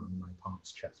a hand on my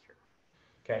opponent's chest here.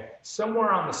 Okay, somewhere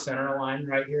on the center line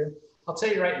right here. I'll tell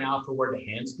you right now for where the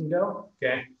hands can go.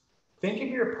 Okay, think of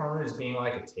your opponent as being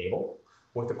like a table,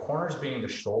 with the corners being the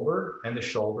shoulder and the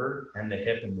shoulder and the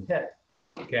hip and the hip.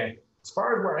 Okay, as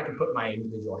far as where I can put my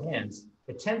individual hands,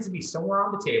 it tends to be somewhere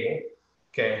on the table,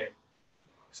 okay,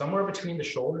 somewhere between the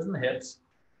shoulders and the hips.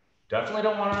 Definitely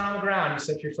don't want it on the ground. You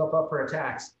set yourself up for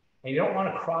attacks. And you don't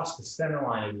want to cross the center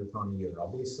line of your opponent either. I'll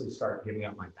basically start giving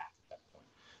up my back at that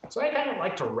point. So I kind of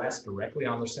like to rest directly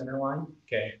on the center line,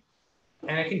 okay?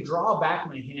 And I can draw back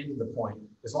my hand to the point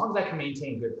as long as I can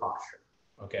maintain good posture,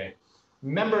 okay?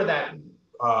 Remember that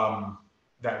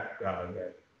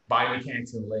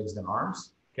biomechanics in the legs and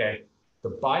arms, okay? The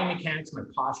biomechanics, my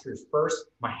posture is first,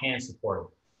 my hand supported,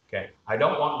 okay? I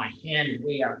don't want my hand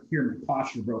way out here, my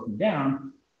posture broken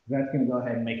down. That's gonna go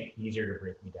ahead and make it easier to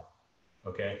break me down,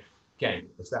 okay? Again,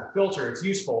 it's that filter, it's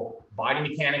useful, body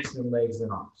mechanics in the legs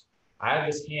and arms. I have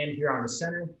this hand here on the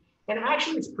center, and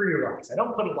actually it's pretty relaxed. I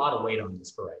don't put a lot of weight on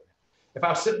this for right now. If I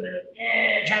was sitting there,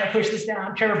 trying to push this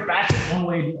down, trying to back it one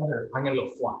way or the other, I'm gonna go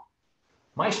flat.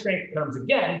 My strength comes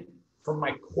again from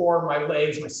my core, my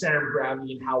legs, my center of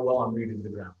gravity, and how well I'm rooted to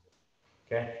the ground.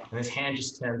 Okay, and this hand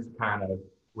just tends to kind of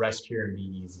rest here and be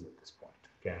easy at this point.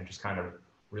 Okay, I'm just kind of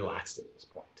relaxed at this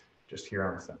point, just here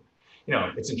on the center. You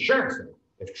know, it's insurance though.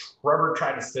 If Trevor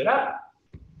tried to sit up,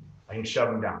 I can shove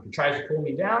him down. If he tries to pull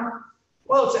me down,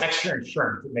 well, it's extra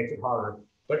insurance. It makes it harder.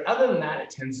 But other than that,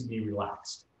 it tends to be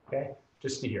relaxed. Okay,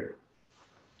 just to here.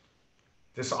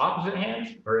 This opposite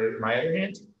hand, or my other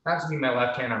hand, happens to be my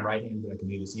left hand. I'm right-handed, I can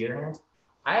do this either hand.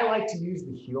 I like to use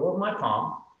the heel of my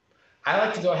palm. I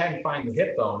like to go ahead and find the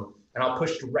hip bone, and I'll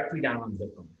push directly down on the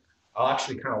hip bone. I'll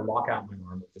actually kind of lock out my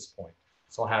arm at this point.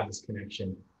 So I'll have this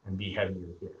connection and be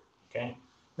heavier here, okay?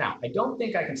 Now, I don't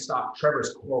think I can stop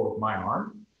Trevor's core with my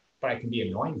arm, but I can be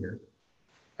annoying here.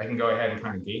 I can go ahead and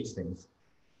kind of gauge things,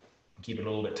 Keep it a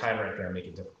little bit tighter right there and make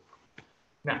it difficult.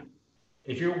 Now,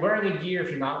 if you're wearing the gi, if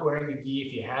you're not wearing the gi,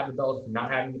 if you have the belt, if you're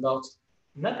not having the belt,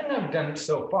 nothing I've done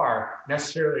so far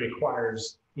necessarily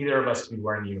requires either of us to be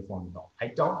wearing the uniform belt. I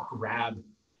don't grab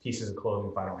pieces of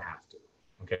clothing if I don't have to,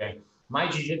 okay? My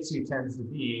jiu-jitsu tends to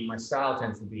be, my style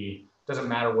tends to be, doesn't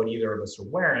matter what either of us are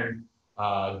wearing,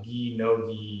 gi, no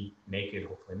gi, naked,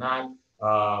 hopefully not,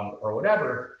 or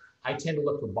whatever, I tend to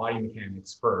look for body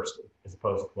mechanics first as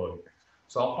opposed to clothing.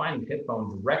 So I'll find the hip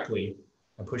bone directly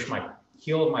and push my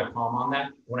heel of my palm on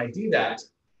that. When I do that,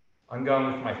 I'm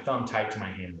going with my thumb tight to my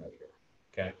hand right here,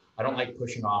 okay? I don't like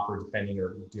pushing off or bending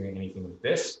or doing anything with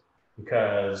this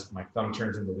because my thumb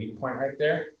turns into the weak point right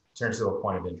there, turns to a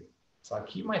point of injury. So I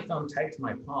keep my thumb tight to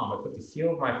my palm. I put the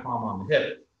heel of my palm on the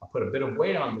hip. I'll put a bit of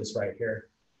weight on this right here.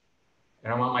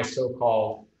 And I'm on my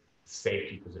so-called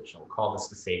safety position. We'll call this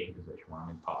the safety position when I'm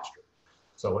in posture.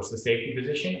 So what's the safety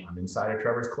position? I'm inside of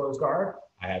Trevor's closed guard.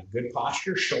 I have good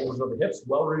posture, shoulders over hips,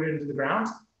 well rooted into the ground.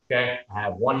 Okay, I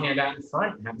have one hand out in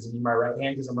front. It happens to be my right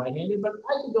hand because I'm right-handed, but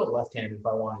I could go left-handed if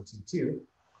I wanted to too.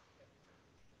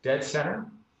 Dead center,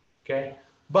 okay?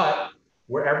 But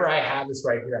wherever I have this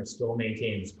right here, I'm still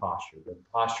maintaining this posture. The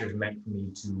posture is meant for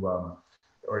me to,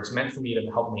 or it's meant for me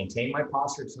to help maintain my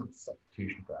posture. It's not a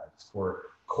substitution for that. It's for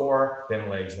core, then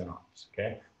legs, then arms,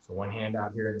 okay? So one hand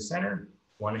out here in the center,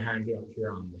 one hand out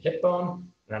here on the hip bone,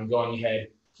 and I'm going ahead,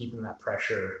 keeping that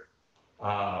pressure,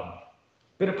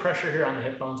 bit of pressure here on the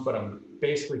hip bones, but I'm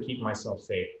basically keeping myself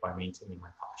safe by maintaining my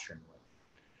posture in the way.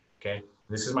 Okay,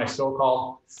 this is my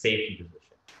so-called safety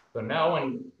position. So now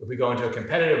if we go into a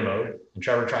competitive mode and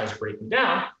Trevor tries to break me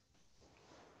down,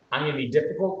 I'm gonna be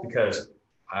difficult because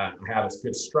I have a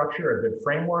good structure, a good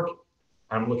framework.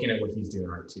 I'm looking at what he's doing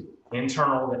right too.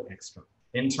 Internal, then external.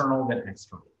 Internal, then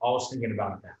external. Always thinking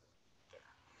about that.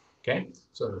 Okay,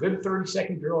 so a good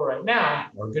 30-second drill right now,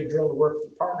 or a good drill to work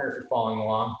with your partner if you're following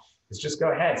along, is just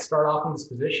go ahead, start off in this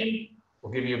position.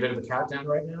 We'll give you a bit of a countdown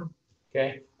right now,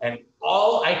 okay? And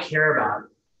all I care about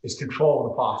is control of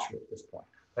the posture at this point.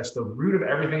 That's the root of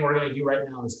everything we're gonna do right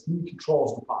now is who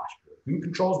controls the posture. Who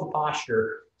controls the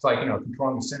posture? It's like,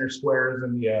 controlling the center squares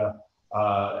and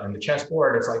the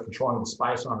chessboard. It's like controlling the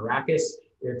spice on Arrakis.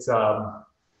 It's, for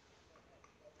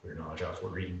your knowledge, I was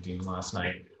reading Dean last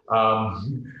night.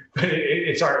 But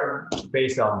it's our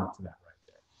base element to that right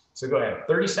there. So go ahead,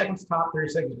 30 seconds top, 30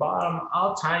 seconds bottom.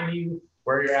 I'll time you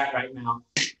where you're at right now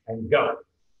and go.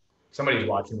 Somebody's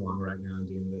watching along right now and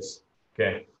doing this.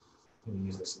 Okay, I'm gonna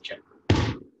use this to check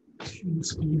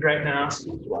speed right now.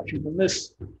 So watching from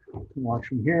this, you can watch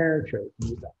from here. Try to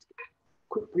use that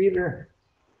quick breather.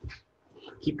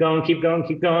 Keep going, keep going,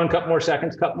 keep going. Couple more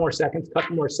seconds, couple more seconds,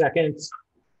 couple more seconds,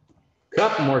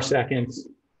 couple more seconds.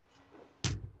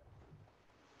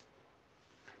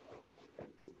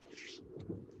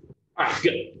 All right,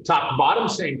 good. Top to bottom,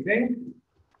 same thing.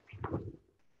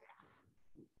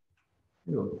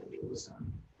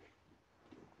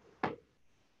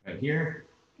 Right here,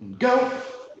 and go.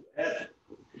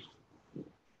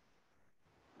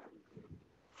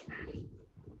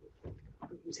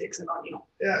 Who takes it on you?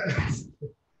 Yeah.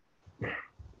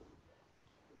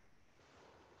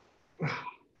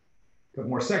 Couple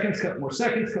more seconds, couple more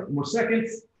seconds, couple more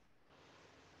seconds.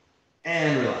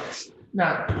 And relax.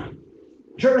 Now,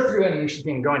 Trevor threw in an interesting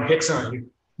thing, going hicks on you.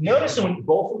 Notice when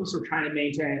both of us were trying to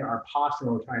maintain our posture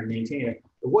and we're trying to maintain it,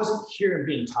 it wasn't here and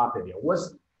being top heavy. It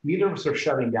wasn't, neither of us are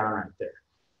shoving down right there.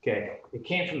 Okay. It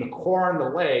came from the core and the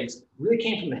legs, really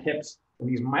came from the hips and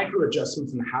these micro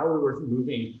adjustments and how we were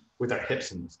moving with our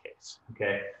hips in this case.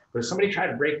 Okay. But if somebody tried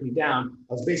to break me down,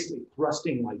 I was basically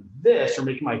thrusting like this or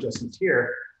making my adjustments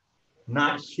here,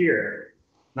 not here,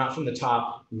 not from the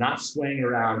top, not swaying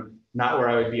around, not where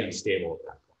I would be unstable at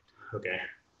that point. Okay.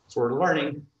 So we're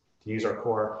learning to use our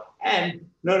core. And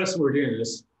notice when we're doing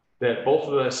this, that both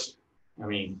of us,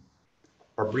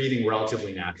 are breathing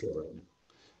relatively natural right now.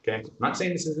 Okay. I'm not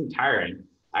saying this isn't tiring.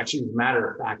 Actually, as a matter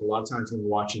of fact, a lot of times when we're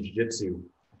watching jiu-jitsu,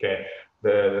 okay,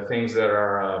 the things that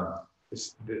are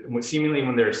seemingly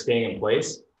when they're staying in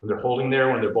place, when they're holding there,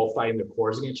 when they're both fighting their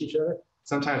cores against each other,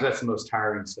 sometimes that's the most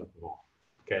tiring stuff of all.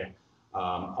 Okay.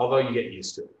 Although you get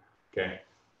used to it. Okay.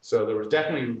 So there was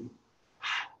definitely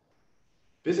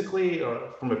physically,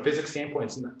 or from a physics standpoint,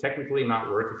 it's technically not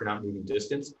work if you're not moving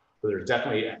distance, but there's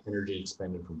definitely energy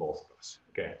expended from both of us.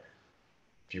 Okay.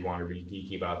 If you want to be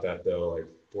geeky about that though, like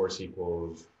force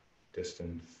equals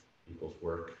distance equals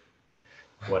work,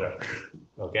 whatever.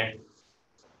 Okay.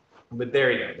 But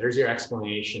there you go. There's your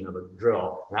explanation of a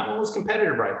drill. And that one was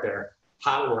competitive right there.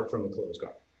 How to work from the closed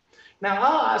guard. Now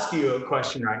I'll ask you a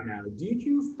question right now. Did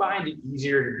you find it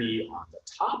easier to be on the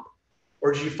top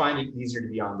or did you find it easier to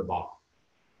be on the bottom?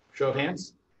 Show of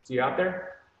hands. See you out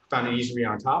there? Found it easier to be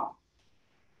on top?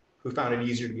 Who found it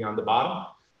easier to be on the bottom?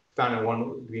 Found it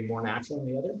one to be more natural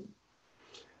than the other?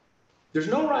 There's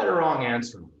no right or wrong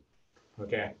answer.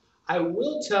 Okay. I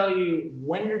will tell you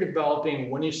when you're developing,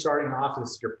 when you're starting off,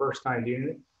 this is your first time doing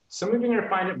it, some of you are going to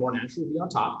find it more natural to be on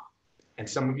top, and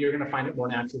some of you are going to find it more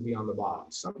natural to be on the bottom.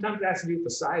 Sometimes it has to do with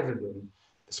the size of it.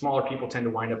 The smaller people tend to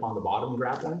wind up on the bottom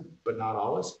grappling, but not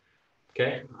always.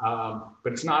 Okay.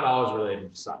 But it's not always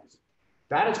related to size.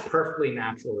 That is perfectly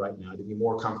natural right now to be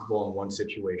more comfortable in one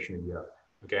situation or the other.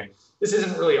 Okay. This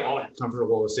isn't really all that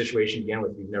comfortable a situation again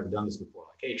with if you've never done this before.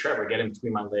 Like, hey, Trevor, get in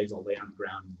between my legs. I'll lay on the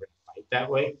ground and fight that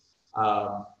way.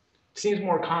 Seems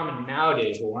more common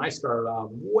nowadays, but when I started off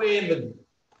way in the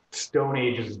stone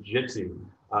ages of jiu-jitsu,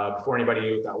 before anybody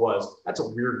knew what that was, that's a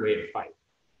weird way to fight.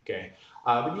 Okay.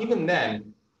 But even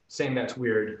then, saying that's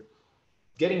weird,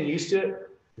 getting used to it,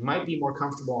 you might be more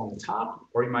comfortable on the top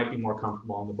or you might be more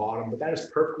comfortable on the bottom, but that is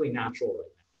perfectly natural right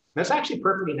now. That's actually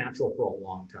perfectly natural for a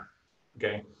long time.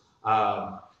 Okay.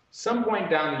 Some point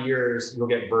down the years, you'll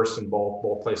get versed in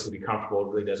both places to be comfortable.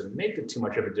 It really doesn't make it too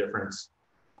much of a difference.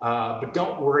 But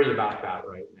don't worry about that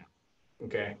right now.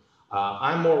 Okay.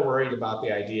 I'm more worried about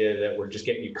the idea that we're just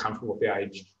getting you comfortable with the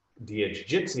idea of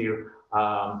jiu-jitsu.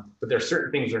 But there's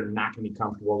certain things that are not going to be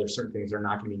comfortable. There's certain things that are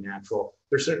not going to be natural.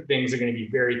 There's certain things that are going to be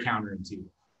very counterintuitive.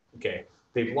 Okay.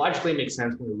 They logically make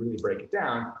sense when we really break it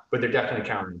down, but they're definitely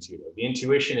counterintuitive. The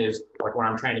intuition is like when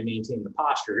I'm trying to maintain the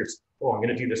posture, it's, oh, I'm going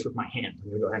to do this with my hand. I'm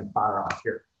going to go ahead and fire off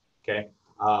here. Okay.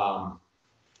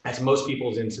 That's most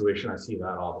people's intuition. I see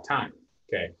that all the time.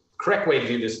 Okay. Correct way to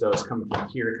do this though is coming from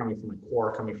here, coming from my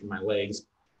core, coming from my legs,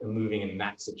 and moving in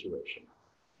that situation,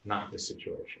 not this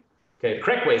situation. Okay. The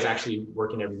correct way is actually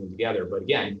working everything together. But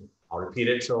again, I'll repeat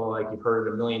it till like you've heard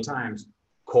it a million times.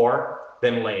 Core,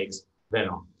 then legs, then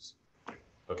arms.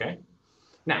 Okay.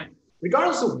 Now,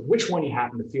 regardless of which one you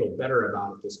happen to feel better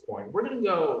about at this point, we're going to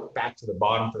go back to the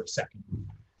bottom for a second.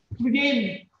 We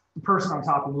gave the person on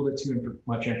top a little bit too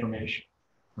much information.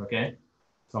 Okay.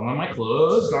 So I'm on my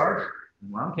closed guard.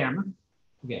 We're on camera.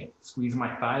 Again, squeezing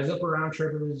my thighs up around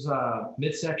Trevor's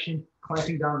midsection,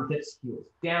 clamping down the hips, heels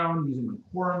down, using my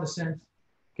core in the sense.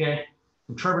 Okay.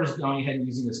 So Trevor's going ahead and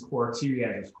using his core too. He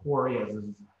has his core, he has his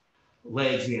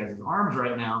legs, he has his arms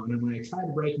right now. And when I try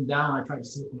to break him down, I try to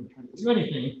sit and try to do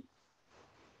anything,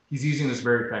 he's using this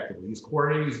very effectively. He's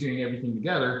coordinating, he's doing everything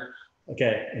together.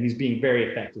 Okay. And he's being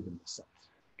very effective in this sense.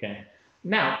 Okay.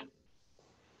 Now,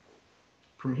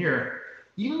 from here,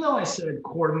 even though I said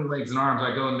core and legs and arms,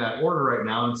 I go in that order right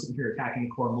now and sitting here attacking the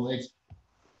core and the legs,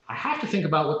 I have to think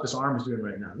about what this arm is doing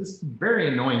right now. This is very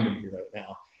annoying to me right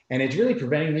now. And it's really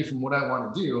preventing me from what I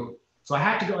want to do. So I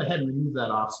have to go ahead and remove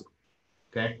that obstacle.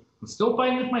 Okay. I'm still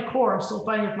fighting with my core, I'm still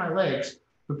fighting with my legs,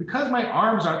 but because my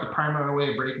arms aren't the primary way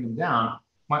of breaking them down,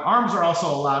 my arms are also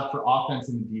allowed for offense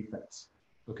and defense.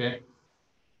 Okay.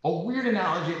 A weird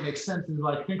analogy that makes sense is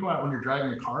like, think about when you're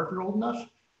driving a car if you're old enough.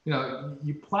 You know,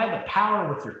 you apply the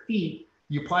power with your feet,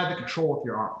 you apply the control with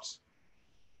your arms.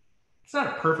 It's not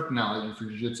a perfect analogy for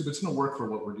jiu-jitsu, but it's going to work for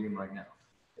what we're doing right now.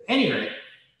 At any rate,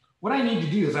 what I need to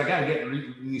do is I got to get at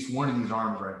least one of these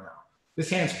arms right now. This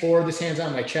hand's forward, this hand's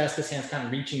on my chest, this hand's kind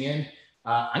of reaching in.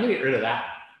 I'm going to get rid of that.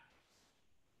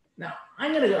 Now,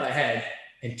 I'm going to go ahead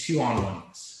and 2-on-1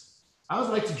 this. I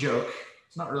always like to joke,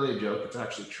 it's not really a joke, it's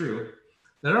actually true,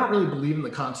 that I don't really believe in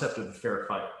the concept of a fair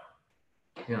fight.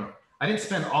 You know, I didn't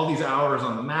spend all these hours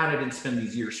on the mat. I didn't spend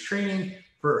these years training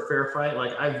for a fair fight.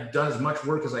 Like, I've done as much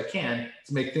work as I can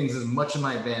to make things as much in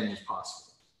my advantage as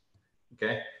possible.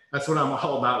 Okay. That's what I'm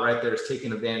all about right there, is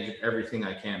taking advantage of everything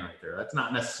I can right there. That's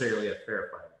not necessarily a fair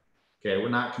fight. Okay. We're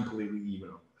not completely even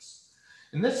on this.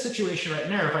 In this situation right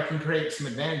now, if I can create some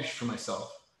advantage for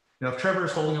myself, you know, if Trevor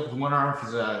is holding up with one arm, if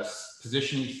he's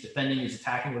positioning, he's defending, he's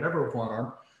attacking, whatever with one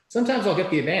arm, sometimes I'll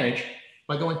get the advantage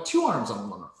by going 2 arms on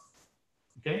one arm.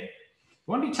 Okay. If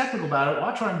you want to be technical about it,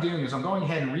 watch what I'm doing is I'm going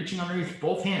ahead and reaching underneath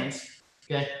both hands,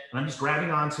 okay? And I'm just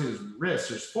grabbing onto his wrist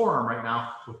or his forearm right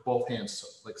now with both hands, so,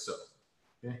 like so.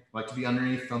 Okay, I like to be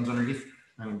underneath, thumbs underneath.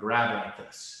 I'm going to grab it like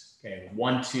this. Okay,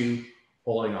 1, 2,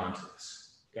 holding on to this.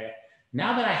 Okay,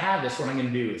 now that I have this, what I'm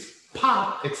going to do is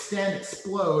pop, extend,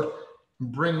 explode,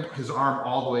 and bring his arm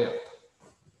all the way up.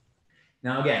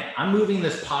 Now again, I'm moving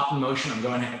this pop in motion. I'm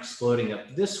going and exploding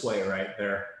up this way right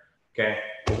there. Okay,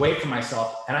 away from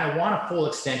myself, and I want a full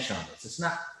extension on this. It's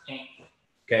not,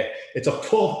 okay, it's a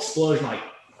full explosion, like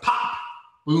pop,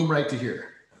 boom, right to here.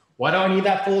 Why do I need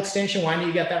that full extension? Why do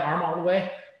you get that arm all the way?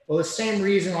 Well, the same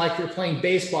reason, like you're playing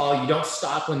baseball, you don't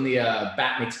stop when the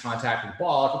bat makes contact with the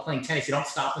ball. If you're playing tennis, you don't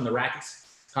stop when the rackets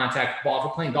contact the ball. If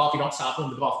you're playing golf, you don't stop when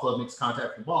the golf club makes contact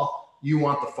with the ball. You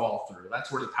want the fall through. That's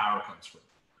where the power comes from.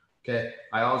 Okay,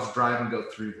 I always drive and go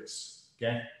through this.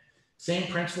 Okay,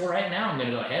 Same principle right now. I'm going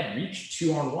to go ahead, reach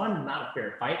 2-on-1, not a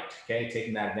fair fight. Okay,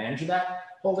 taking that advantage of that,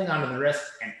 holding onto the wrist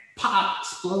and pop,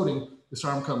 exploding. This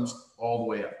arm comes all the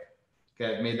way up.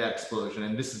 Okay, I've made that explosion,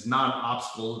 and this is not an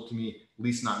obstacle to me, at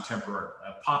least not temporarily.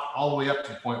 I've popped all the way up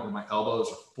to the point where my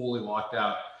elbows are fully locked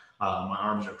out, my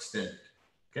arms are extended.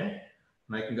 Okay,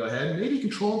 and I can go ahead and maybe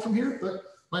control them from here, but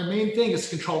my main thing is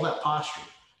to control that posture.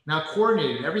 Now,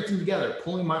 coordinating everything together,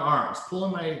 pulling my arms,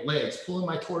 pulling my legs, pulling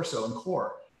my torso and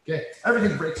core. Okay,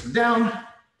 everything breaks them down,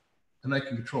 and I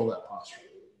can control that posture.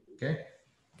 Okay.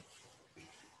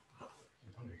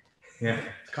 Yeah,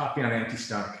 coffee on an empty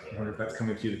stomach. I wonder if that's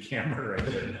coming through the camera right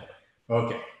there.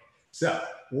 Okay, so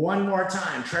one more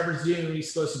time. Trevor's doing what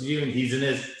he's supposed to do, and he's in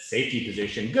his safety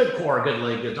position. Good core, good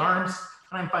leg, good arms.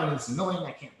 I'm finding this annoying.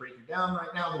 I can't break him down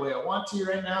right now the way I want to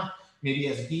right now. Maybe he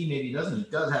has a gi, maybe he doesn't. He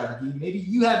does have a gi. Maybe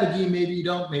you have a gi, maybe you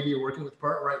don't. Maybe you're working with the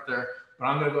part right there. But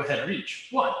I'm going to go ahead and reach.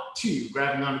 1, 2,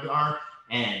 grabbing onto the arm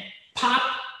and pop.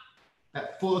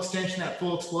 That full extension, that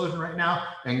full explosion right now.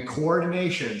 And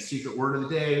coordination, secret word of the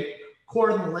day.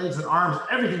 Coordinating the legs and arms,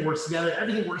 everything works together.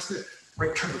 Everything works together.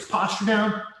 Right, turn this posture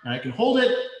down, and I can hold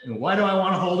it. And why do I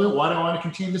want to hold it? Why do I want to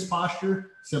continue this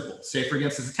posture? Simple. Safer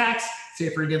against his attacks,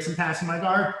 safer against him passing my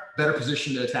guard, better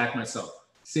position to attack myself.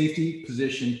 Safety,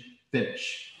 position,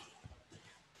 finish.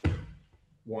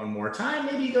 One more time.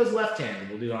 Maybe he goes left-handed.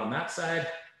 We'll do it on that side.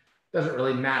 Doesn't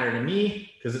really matter to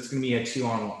me because it's going to be a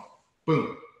 2-on-1.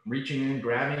 Boom. Reaching in,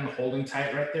 grabbing, holding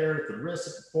tight right there at the wrist,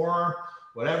 at the forearm,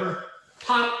 whatever.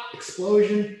 Pop,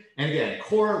 explosion, and again,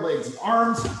 core, legs, and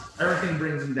arms, everything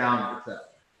brings them down with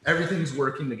that. Everything's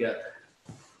working together.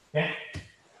 Okay.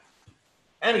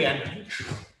 And again,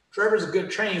 Trevor's a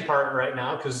good training partner right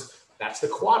now because that's the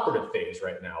cooperative phase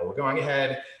right now. We're going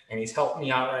ahead and he's helping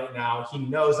me out right now. He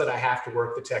knows that I have to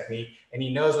work the technique and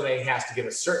he knows that he has to give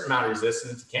a certain amount of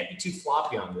resistance. He can't be too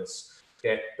floppy on this,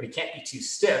 okay? But he can't be too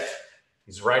stiff.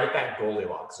 He's right at that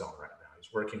Goldilocks zone right now.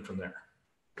 He's working from there.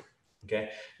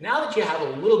 Okay, now that you have a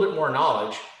little bit more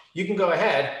knowledge, you can go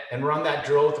ahead and run that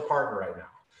drill with the partner right now.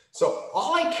 So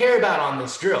all I care about on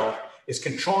this drill is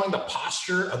controlling the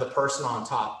posture of the person on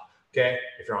top, okay?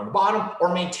 If you're on the bottom,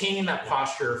 or maintaining that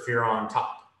posture if you're on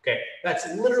top, okay? That's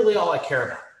literally all I care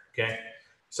about, okay?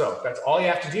 So that's all you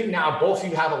have to do. Now both of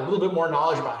you have a little bit more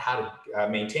knowledge about how to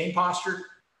maintain posture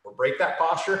or break that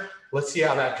posture. Let's see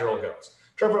how that drill goes.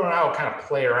 Trevor and I will kind of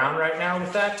play around right now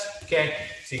with that, okay?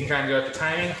 So you can kind of go at the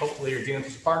timing. Hopefully you're doing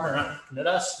this with a partner, not looking at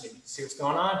us, maybe see what's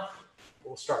going on.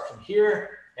 We'll start from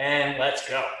here and let's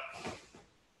go.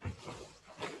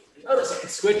 Notice I can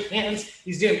switch hands.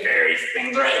 He's doing various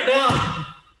things right now.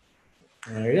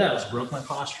 There he goes, broke my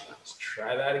posture. Let's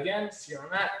try that again, see on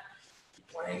that. Keep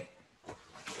playing.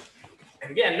 And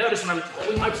again, notice when I'm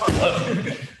holding my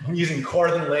posture, I'm using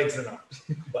core than legs and arms.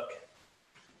 Look.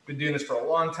 Been doing this for a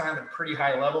long time at a pretty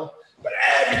high level, but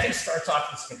everything starts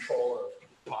off with this control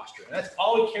of posture. And that's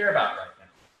all we care about right now.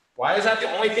 Why is that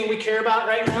the only thing we care about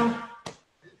right now?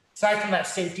 Aside from that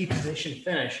safety position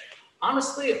finish,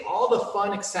 honestly, all the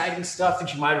fun, exciting stuff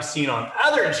that you might have seen on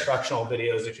other instructional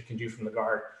videos that you can do from the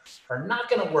guard are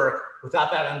not going to work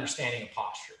without that understanding of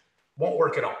posture. Won't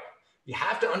work at all. You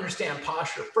have to understand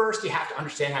posture first. You have to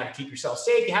understand how to keep yourself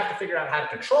safe. You have to figure out how to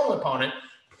control an opponent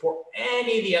before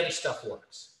any of the other stuff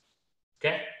works.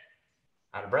 Okay,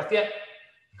 out of breath yet?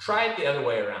 Try it the other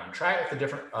way around. Try it with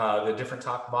the different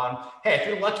top and bottom. Hey, if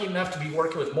you're lucky enough to be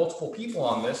working with multiple people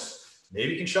on this,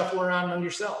 maybe you can shuffle around among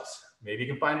yourselves. Maybe you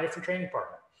can find a different training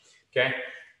partner. Okay,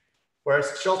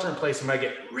 whereas shelter in place, you might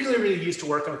get really, really used to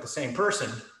working with the same person.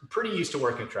 I'm pretty used to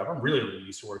working with Trevor. I'm really, really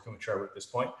used to working with Trevor at this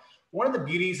point. One of the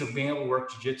beauties of being able to work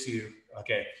jiu-jitsu,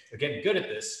 okay, or getting good at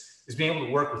this, is being able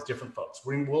to work with different folks.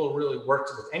 We'll really work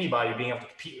with anybody, being able to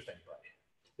compete with anybody.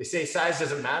 They say size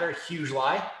doesn't matter, huge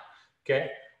lie,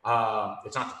 okay?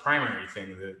 It's not the primary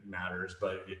thing that matters,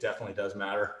 but it definitely does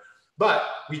matter. But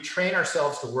we train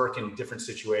ourselves to work in different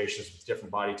situations with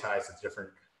different body types, with different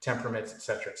temperaments, et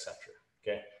cetera,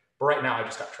 okay? But right now I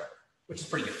just got Trevor, which is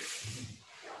pretty good.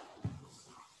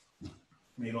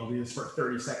 Maybe I'll do this for a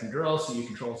 30-second drill so you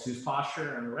control Sue's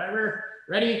posture and whatever.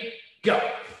 Ready, go.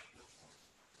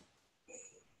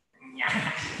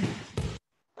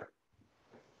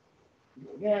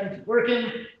 Again, keep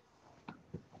working.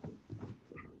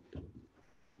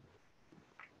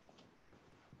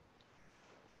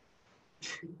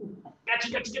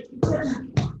 Gotcha.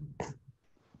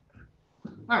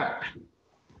 All right.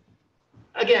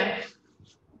 Again,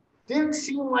 didn't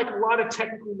seem like a lot of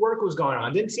technical work was going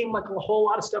on. Didn't seem like a whole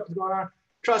lot of stuff was going on.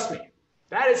 Trust me,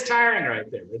 that is tiring right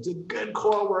there. It's a good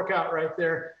core workout right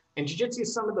there. And jiu-jitsu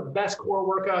is some of the best core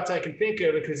workouts I can think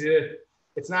of because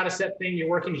It's not a set thing. You're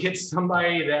working against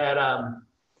somebody that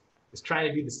is trying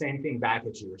to do the same thing back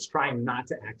at you. It's trying not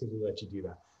to actively let you do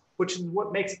that, which is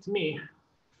what makes it, to me,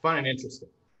 fun and interesting.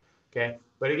 Okay.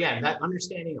 But again, that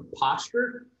understanding of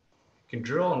posture, can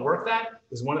drill and work that,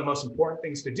 is one of the most important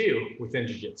things to do within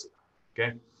jiu-jitsu.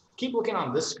 Okay. Keep looking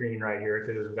on this screen right here,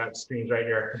 because we've got screens right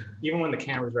here, even when the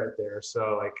camera's right there.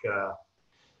 So like,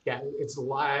 yeah, it's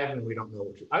live and we don't know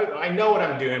what I know what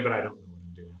I'm doing, but I don't know what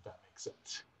I'm doing, if that makes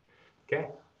sense. Okay.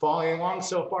 Following along,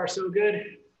 so far so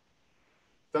good.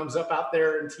 Thumbs up out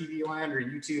there in TV land or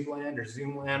YouTube land or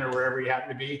Zoom land or wherever you happen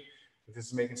to be. If this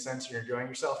is making sense, you're enjoying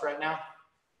yourself right now.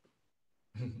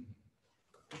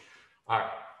 All right.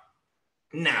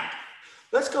 Now,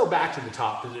 let's go back to the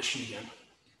top position again.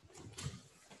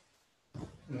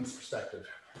 In this perspective.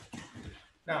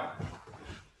 Now,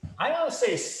 I always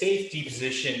say safety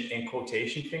position in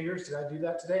quotation fingers. Did I do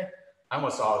that today? I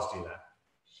almost always do that.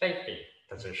 Safety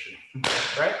position,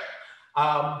 right?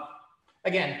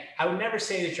 Again, I would never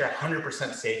say that you're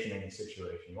 100% safe in any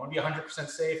situation. You want to be 100%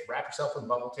 safe, wrap yourself in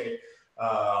bubble tape,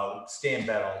 stay in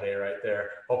bed all day right there,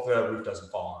 hope the roof doesn't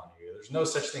fall on you. There's no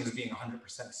such thing as being 100%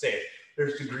 safe.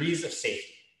 There's degrees of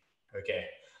safety, okay?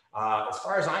 As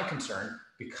far as I'm concerned,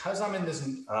 because I'm in this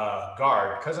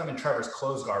guard, because I'm in Trevor's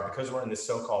closed guard, because we're in this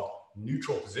so-called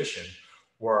neutral position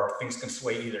where things can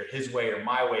sway either his way or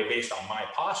my way based on my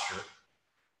posture,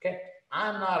 okay?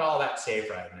 I'm not all that safe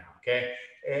right now, okay?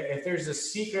 If there's a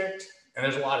secret, and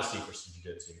there's a lot of secrets to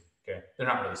jiu-jitsu, okay? They're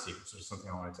not really secrets, there's something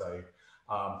I want to tell you.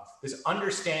 This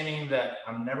understanding that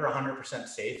I'm never 100%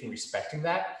 safe and respecting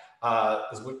that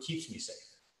is what keeps me safe.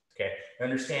 Okay,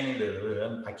 understanding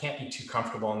that I can't be too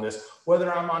comfortable in this,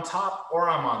 whether I'm on top or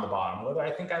I'm on the bottom, whether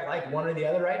I think I like one or the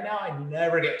other right now, I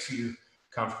never get too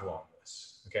comfortable on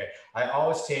this. Okay, I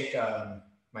always take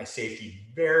my safety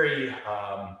very,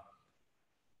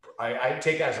 I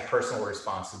take that as a personal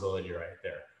responsibility right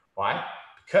there. Why?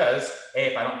 Because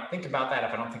A, if I don't think about that,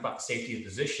 if I don't think about the safety of the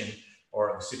position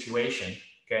or the situation,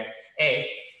 okay, A,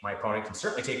 my opponent can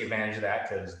certainly take advantage of that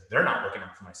because they're not looking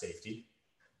out for my safety.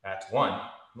 That's one.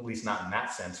 At least not in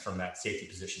that sense from that safety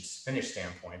position finish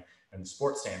standpoint and the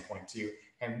sports standpoint too.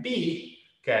 And B,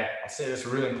 okay, I'll say this is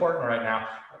really important right now.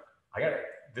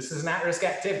 This is an at-risk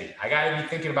activity. I got to be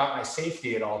thinking about my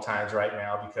safety at all times right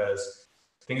now because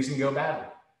things can go badly.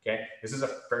 Okay, this is a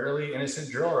fairly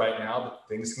innocent drill right now, but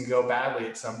things can go badly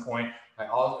at some point.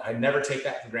 I never take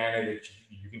that for granted that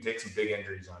you can take some big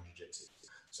injuries on jiu-jitsu.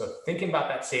 So thinking about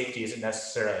that safety isn't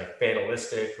necessarily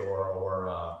fatalistic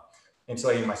or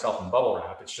insulating myself in bubble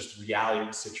wrap. It's just the reality of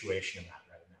the situation in that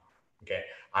right now. Okay,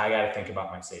 I got to think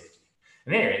about my safety.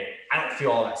 And anyway, I don't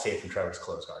feel all that safe in Trevor's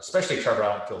closed guard. Especially Trevor,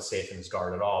 I don't feel safe in his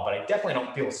guard at all, but I definitely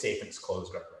don't feel safe in his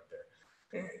closed guard right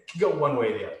there. It can go one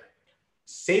way or the other.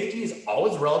 Safety is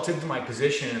always relative to my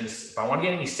position. And if I want to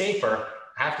get any safer,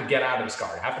 I have to get out of this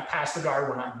guard. I have to pass the guard.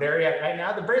 We're not there yet right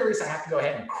now. At the very least, I have to go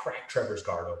ahead and crack Trevor's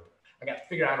guard open. I got to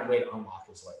figure out a way to unlock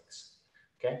his legs.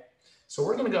 Okay, so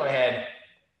we're going to go ahead.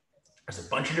 There's a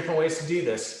bunch of different ways to do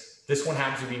this. This one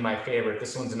happens to be my favorite.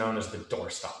 This one's known as the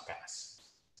doorstop pass.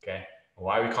 Okay.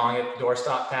 Why are we calling it the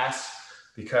doorstop pass?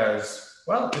 Because,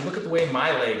 well, if you look at the way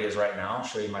my leg is right now, I'll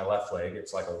show you my left leg.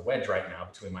 It's like a wedge right now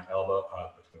between my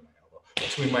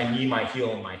knee, my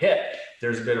heel, and my hip.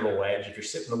 There's a bit of a wedge. If you're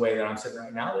sitting the way that I'm sitting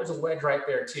right now, there's a wedge right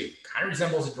there too. Kind of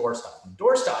resembles a doorstop. And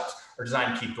doorstops are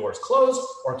designed to keep doors closed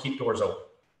or keep doors open.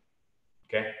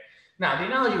 Okay. Now, the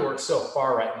analogy works so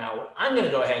far right now. What I'm going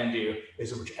to go ahead and do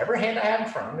is whichever hand I have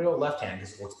in front, I'm going to go left hand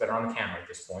because it looks better on the camera at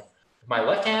this point. If my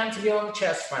left hand to be on the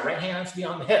chest, my right hand to be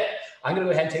on the hip, I'm going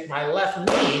to go ahead and take my left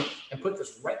knee and put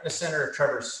this right in the center of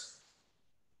Trevor's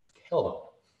tailbone.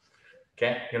 Okay,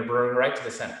 I'm going to bring it right to the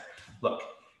center. Look,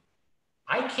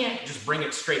 I can't just bring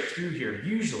it straight through here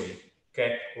usually.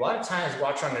 Okay, a lot of times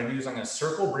what I'm going to do is I'm going to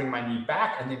circle, bring my knee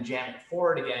back, and then jam it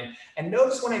forward again. And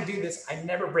notice when I do this, I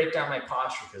never break down my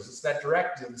posture because it's that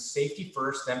direct safety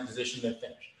first, then position, then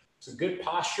finish. So good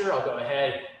posture. I'll go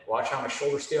ahead, watch how my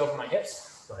shoulders stay over my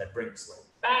hips. Go ahead, bring this leg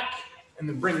back, and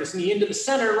then bring this knee into the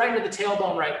center, right into the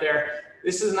tailbone right there.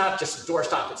 This is not just a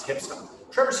doorstop, it's hip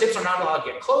stop. Trevor's hips are not allowed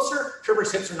to get closer.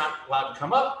 Trevor's hips are not allowed to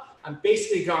come up. I'm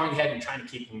basically going ahead and trying to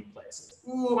keep them in place.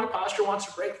 Ooh, my posture wants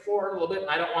to break forward a little bit, and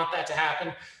I don't want that to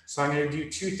happen. So I'm going to do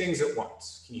two things at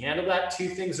once. Can you handle that? Two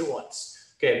things at once.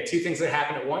 Okay, the two things that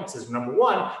happen at once is number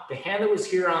one, the hand that was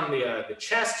here on the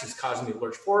chest is causing me to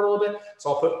lurch forward a little bit.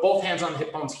 So I'll put both hands on the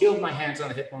hip bones, heel my hands on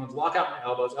the hip bones, lock out my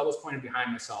elbows pointed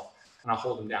behind myself, and I'll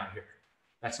hold them down here.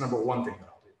 That's number one thing that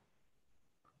I'll do.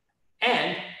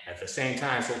 And at the same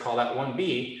time, so we'll call that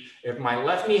 1B, if my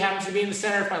left knee happens to be in the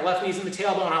center, if my left knee's in the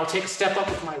tailbone, I'll take a step up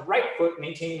with my right foot,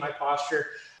 maintaining my posture.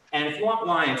 And if you want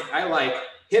lines, I like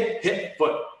hip, hip,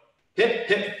 foot, hip,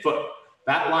 hip, foot.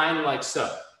 That line like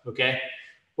so, okay?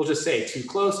 We'll just say too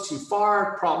close, too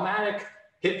far, problematic,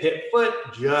 hip, hip, foot,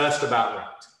 just about right.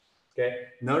 Okay,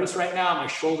 notice right now my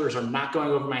shoulders are not going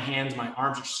over my hands. My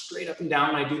arms are straight up and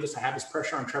down when I do this. I have this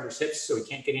pressure on Trevor's hips, so he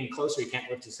can't get any closer. He can't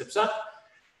lift his hips up.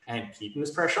 And keeping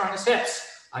this pressure on his hips,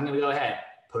 I'm going to go ahead,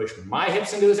 push my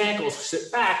hips into his ankles,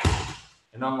 sit back,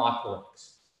 and unlock the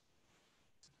legs.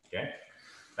 Okay,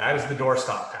 that is the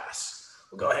doorstop pass.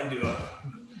 We'll go ahead and do a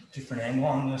different angle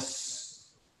on this.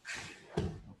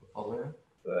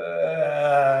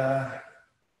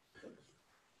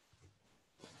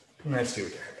 Let's do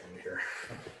it here.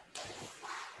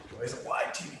 It's a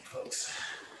wide TV, folks.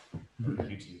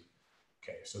 YouTube.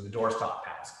 Okay, so the doorstop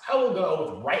pass. I will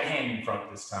go with right hand in front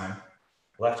this time,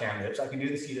 left hand hips. I can do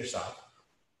this either side.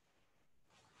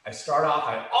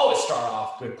 I always start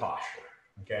off good posture.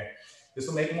 Okay, this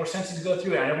will make more sense to go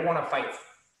through it. I never want to fight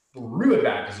through a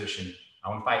bad position. I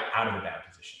want to fight out of a bad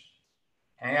position.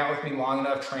 Hang out with me long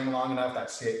enough, train long enough.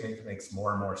 That statement makes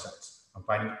more and more sense. I'm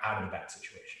fighting out of a bad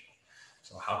situation.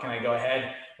 So how can I go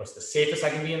ahead? What's the safest I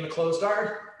can be in the closed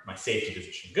guard? My safety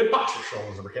position. Good posture,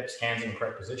 shoulders over hips, hands in the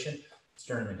correct position,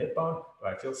 sternum and hip bone. Do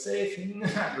I feel safe?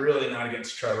 Not really, not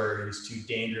against Trevor. He's too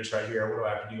dangerous right here. What do I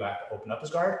have to do? I have to open up his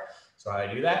guard. So how do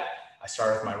I do that? I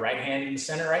start with my right hand in the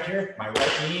center right here. My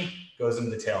right knee goes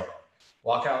into the tailbone.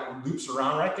 Walk out, loops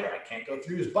around right there. I can't go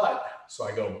through his butt. So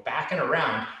I go back and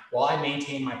around while I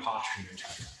maintain my posture the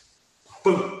entire time.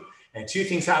 Boom. And two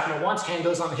things happen at once. Hand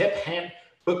goes on the hip,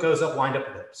 foot goes up, wind up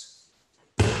the hips.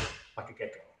 Like a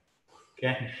get-go.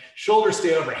 Okay. Shoulders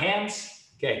stay over hands.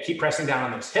 Okay. Keep pressing down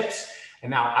on those hips. And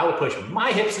now I will push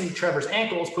my hips into Trevor's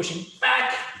ankles, pushing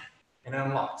back, and it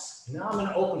unlocks. And now I'm in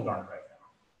an open guard right now,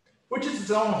 which is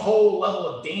its own whole level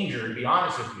of danger, to be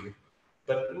honest with you.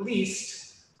 But at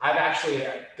least I've actually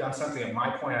done something at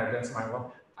my point. I've done something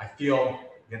I feel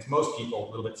against most people a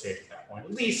little bit safe at that point.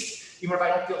 At least, even if I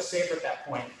don't feel safe at that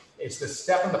point, it's the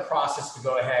step in the process to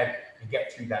go ahead and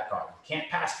get through that guard. You can't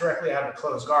pass directly out of a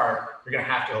closed guard. You're going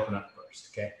to have to open up first.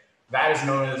 Okay, that is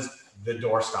known as the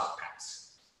doorstop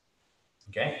pass.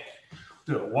 Okay,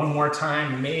 do it one more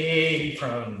time, maybe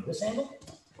from this angle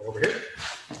over here.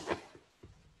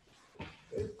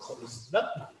 Good. Close it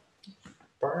up.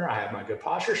 Partner, I have my good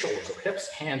posture, shoulders over hips,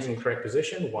 hands in correct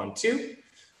position. 1, 2.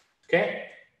 Okay,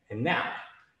 and now,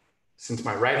 since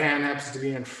my right hand happens to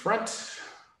be in front,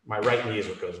 my right knee is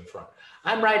what goes in front.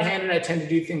 I'm right-handed. I tend to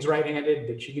do things right-handed,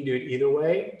 but you can do it either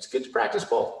way. It's good to practice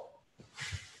both.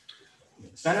 In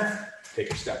the center, take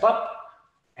your step up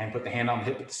and put the hand on the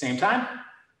hip at the same time.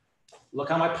 Look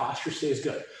how my posture stays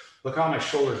good. Look how my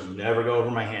shoulders never go over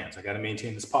my hands. I got to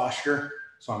maintain this posture.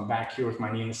 So I'm back here with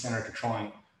my knee in the center,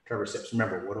 controlling Trevor's hips.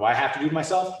 Remember, what do I have to do to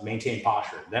myself? Maintain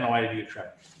posture. Then what do I do to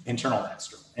Trevor? Internal,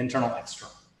 external, internal,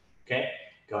 external. Okay?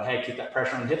 Go ahead, keep that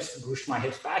pressure on the hips, push my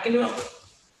hips back into them.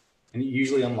 And it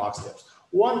usually unlocks the hips.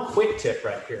 One quick tip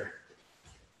right here.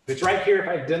 If it's right here, if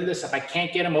I've done this, if I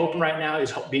can't get him open right now,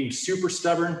 he's being super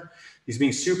stubborn, he's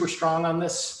being super strong on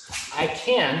this, I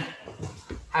can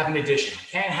have an addition.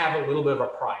 I can have a little bit of a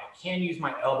pry. I can use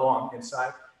my elbow on the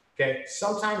inside. Okay,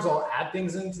 sometimes I'll add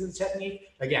things into the technique.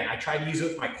 Again, I try to use it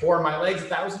with my core and my legs. If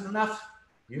that wasn't enough,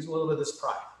 use a little bit of this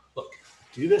pry. Look,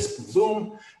 do this,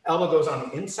 boom. Elbow goes on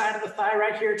the inside of the thigh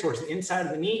right here towards the inside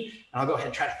of the knee. And I'll go ahead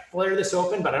and try to flare this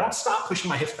open, but I don't stop pushing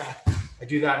my hips back. I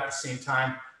do that at the same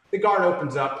time. The guard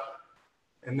opens up,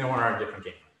 and then we're on a different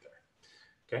game right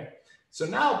there. Okay, so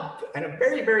now in a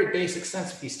very, very basic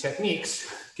sense of these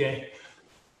techniques, okay,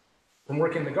 from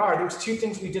working the guard, there's two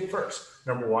things we did first.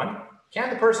 Number one, can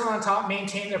the person on top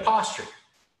maintain their posture?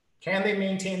 Can they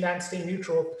maintain that and stay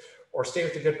neutral or stay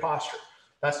with a good posture?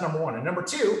 That's number one. And number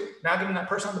two, now giving that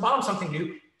person on the bottom something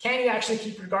new, can you actually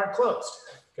keep your guard closed?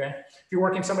 Okay. If you're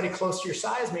working somebody close to your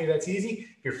size, maybe that's easy.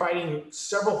 If you're fighting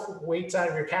several weights out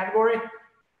of your category,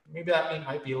 maybe that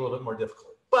might be a little bit more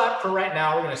difficult. But for right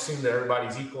now, we're going to assume that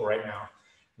everybody's equal right now.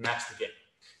 And that's the game.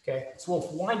 Okay. So we'll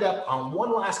wind up on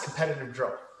one last competitive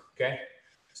drill. Okay.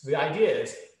 So the idea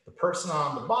is the person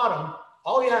on the bottom,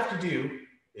 all you have to do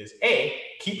is A,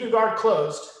 keep your guard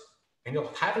closed, and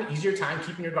you'll have an easier time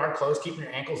keeping your guard closed, keeping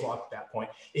your ankles locked at that point,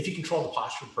 if you control the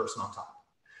posture of the person on top.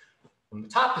 From the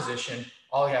top position,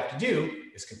 all you have to do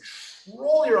is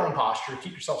control your own posture,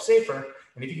 keep yourself safer,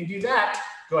 and if you can do that,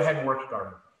 go ahead and work your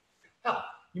guard. Hell,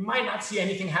 you might not see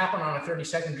anything happen on a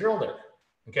 30-second drill there.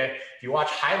 Okay, if you watch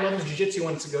high-level jiu-jitsu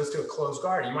once it goes to a closed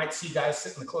guard, you might see guys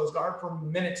sit in the closed guard for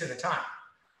minutes at a time.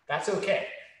 That's okay.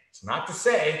 It's not to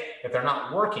say that they're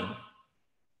not working.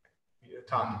 We're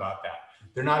talking about that.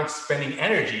 They're not expending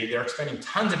energy. They're expending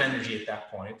tons of energy at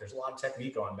that point. There's a lot of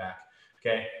technique going back.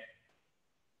 okay?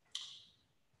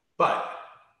 But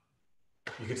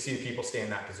you could see people stay in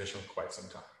that position for quite some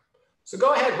time. So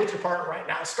go ahead with your partner right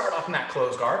now. Start off in that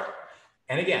closed guard.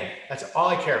 And again, that's all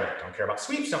I care about. Don't care about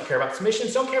sweeps, don't care about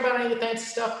submissions, don't care about any of the fancy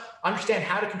stuff. Understand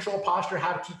how to control posture,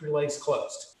 how to keep your legs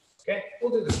closed. Okay,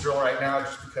 we'll do this drill right now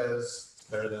just because it's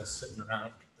better than sitting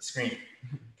around the screen.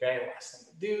 Okay, last thing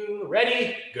to do.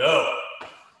 Ready, go.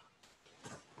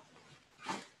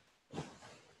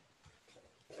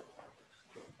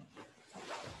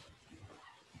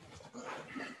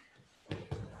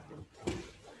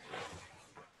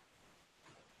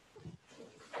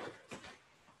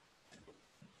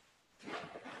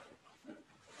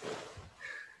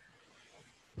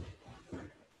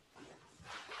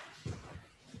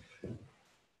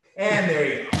 And there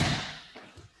you go.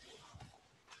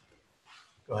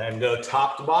 Go ahead and go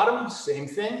top to bottom, same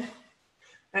thing.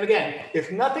 And again,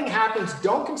 if nothing happens,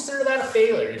 don't consider that a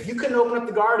failure. If you couldn't open up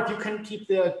the guard, if you couldn't keep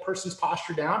the person's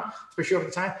posture down, especially over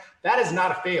the time, that is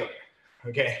not a failure,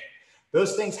 okay?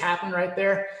 Those things happen right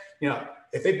there. You know,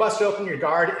 if they bust open your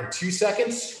guard in 2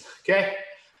 seconds, okay,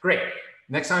 great.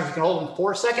 Next time if you can hold them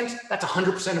 4 seconds, that's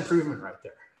 100% improvement right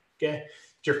there, okay?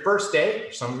 It's your first day,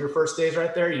 some of your first days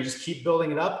right there, you just keep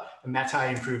building it up, and that's how you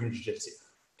improve in jiu-jitsu,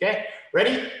 okay?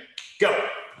 Ready? Go.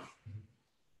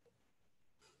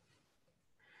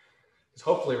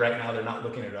 Hopefully right now they're not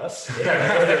looking at us.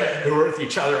 They're with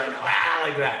each other right now,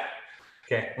 like that.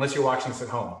 Okay, unless you're watching this at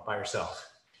home by yourself.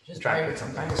 Just try to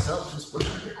by yourself, just push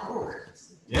on your core.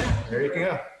 Yeah, there you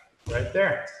go. Right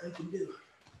there. That's what you do.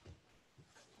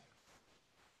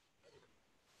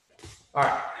 All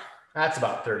right, that's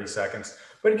about 30 seconds.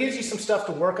 But it gives you some stuff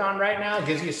to work on right now. It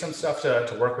gives you some stuff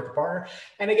to work with the partner.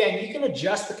 And again, you can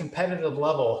adjust the competitive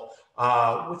level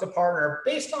with the partner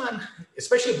based on,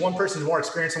 especially if one person's more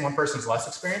experienced and one person's less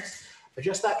experienced,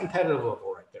 adjust that competitive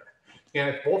level right there.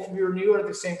 And if both of you are new or at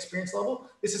the same experience level,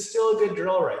 this is still a good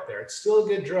drill right there. It's still a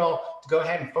good drill to go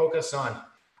ahead and focus on.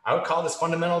 I would call this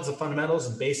fundamentals of fundamentals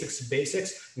and basics of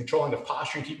basics, controlling the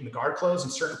posture and keeping the guard closed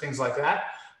and certain things like that.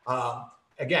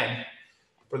 Again,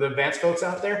 for the advanced folks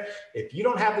out there, if you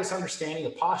don't have this understanding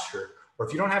of posture, or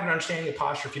if you don't have an understanding of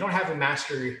posture, if you don't have a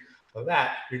mastery of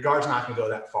that, your guard's not going to go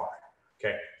that far.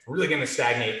 Okay, it's really going to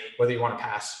stagnate whether you want to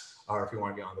pass or if you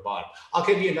want to be on the bottom. I'll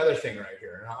give you another thing right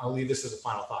here, and I'll leave this as a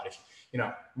final thought. If, you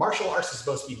know, martial arts is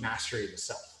supposed to be mastery of the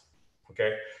self.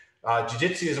 Okay,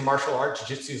 jiu-jitsu is a martial art.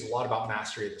 Jiu-jitsu is a lot about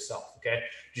mastery of the self. Okay,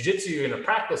 jiu-jitsu in a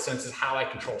practical sense is how I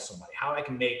control somebody, how I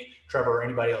can make Trevor or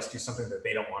anybody else do something that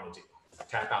they don't want to do.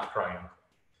 Tap out, cry uncle.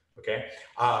 Okay,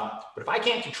 but if I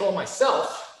can't control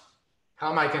myself,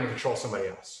 how am I going to control somebody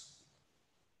else?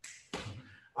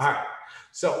 All right.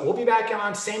 So we'll be back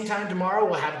on same time tomorrow.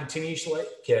 We'll have a continuation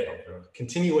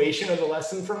of the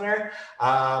lesson from there.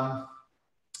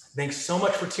 Thanks so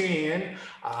much for tuning in.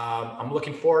 I'm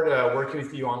looking forward to working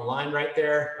with you online right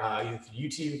there. Either through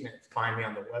YouTube, you can find me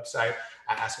on the website,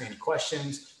 ask me any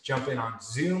questions, jump in on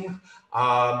Zoom.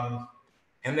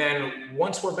 And then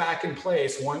once we're back in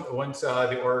place, once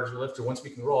the orders are lifted, once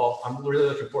we can roll, I'm really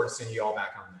looking forward to seeing you all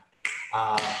back on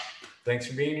that. Thanks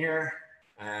for being here,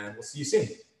 and we'll see you soon.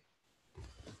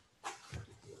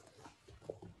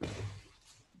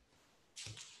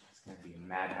 It's going to be a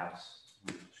madhouse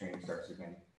when training starts again.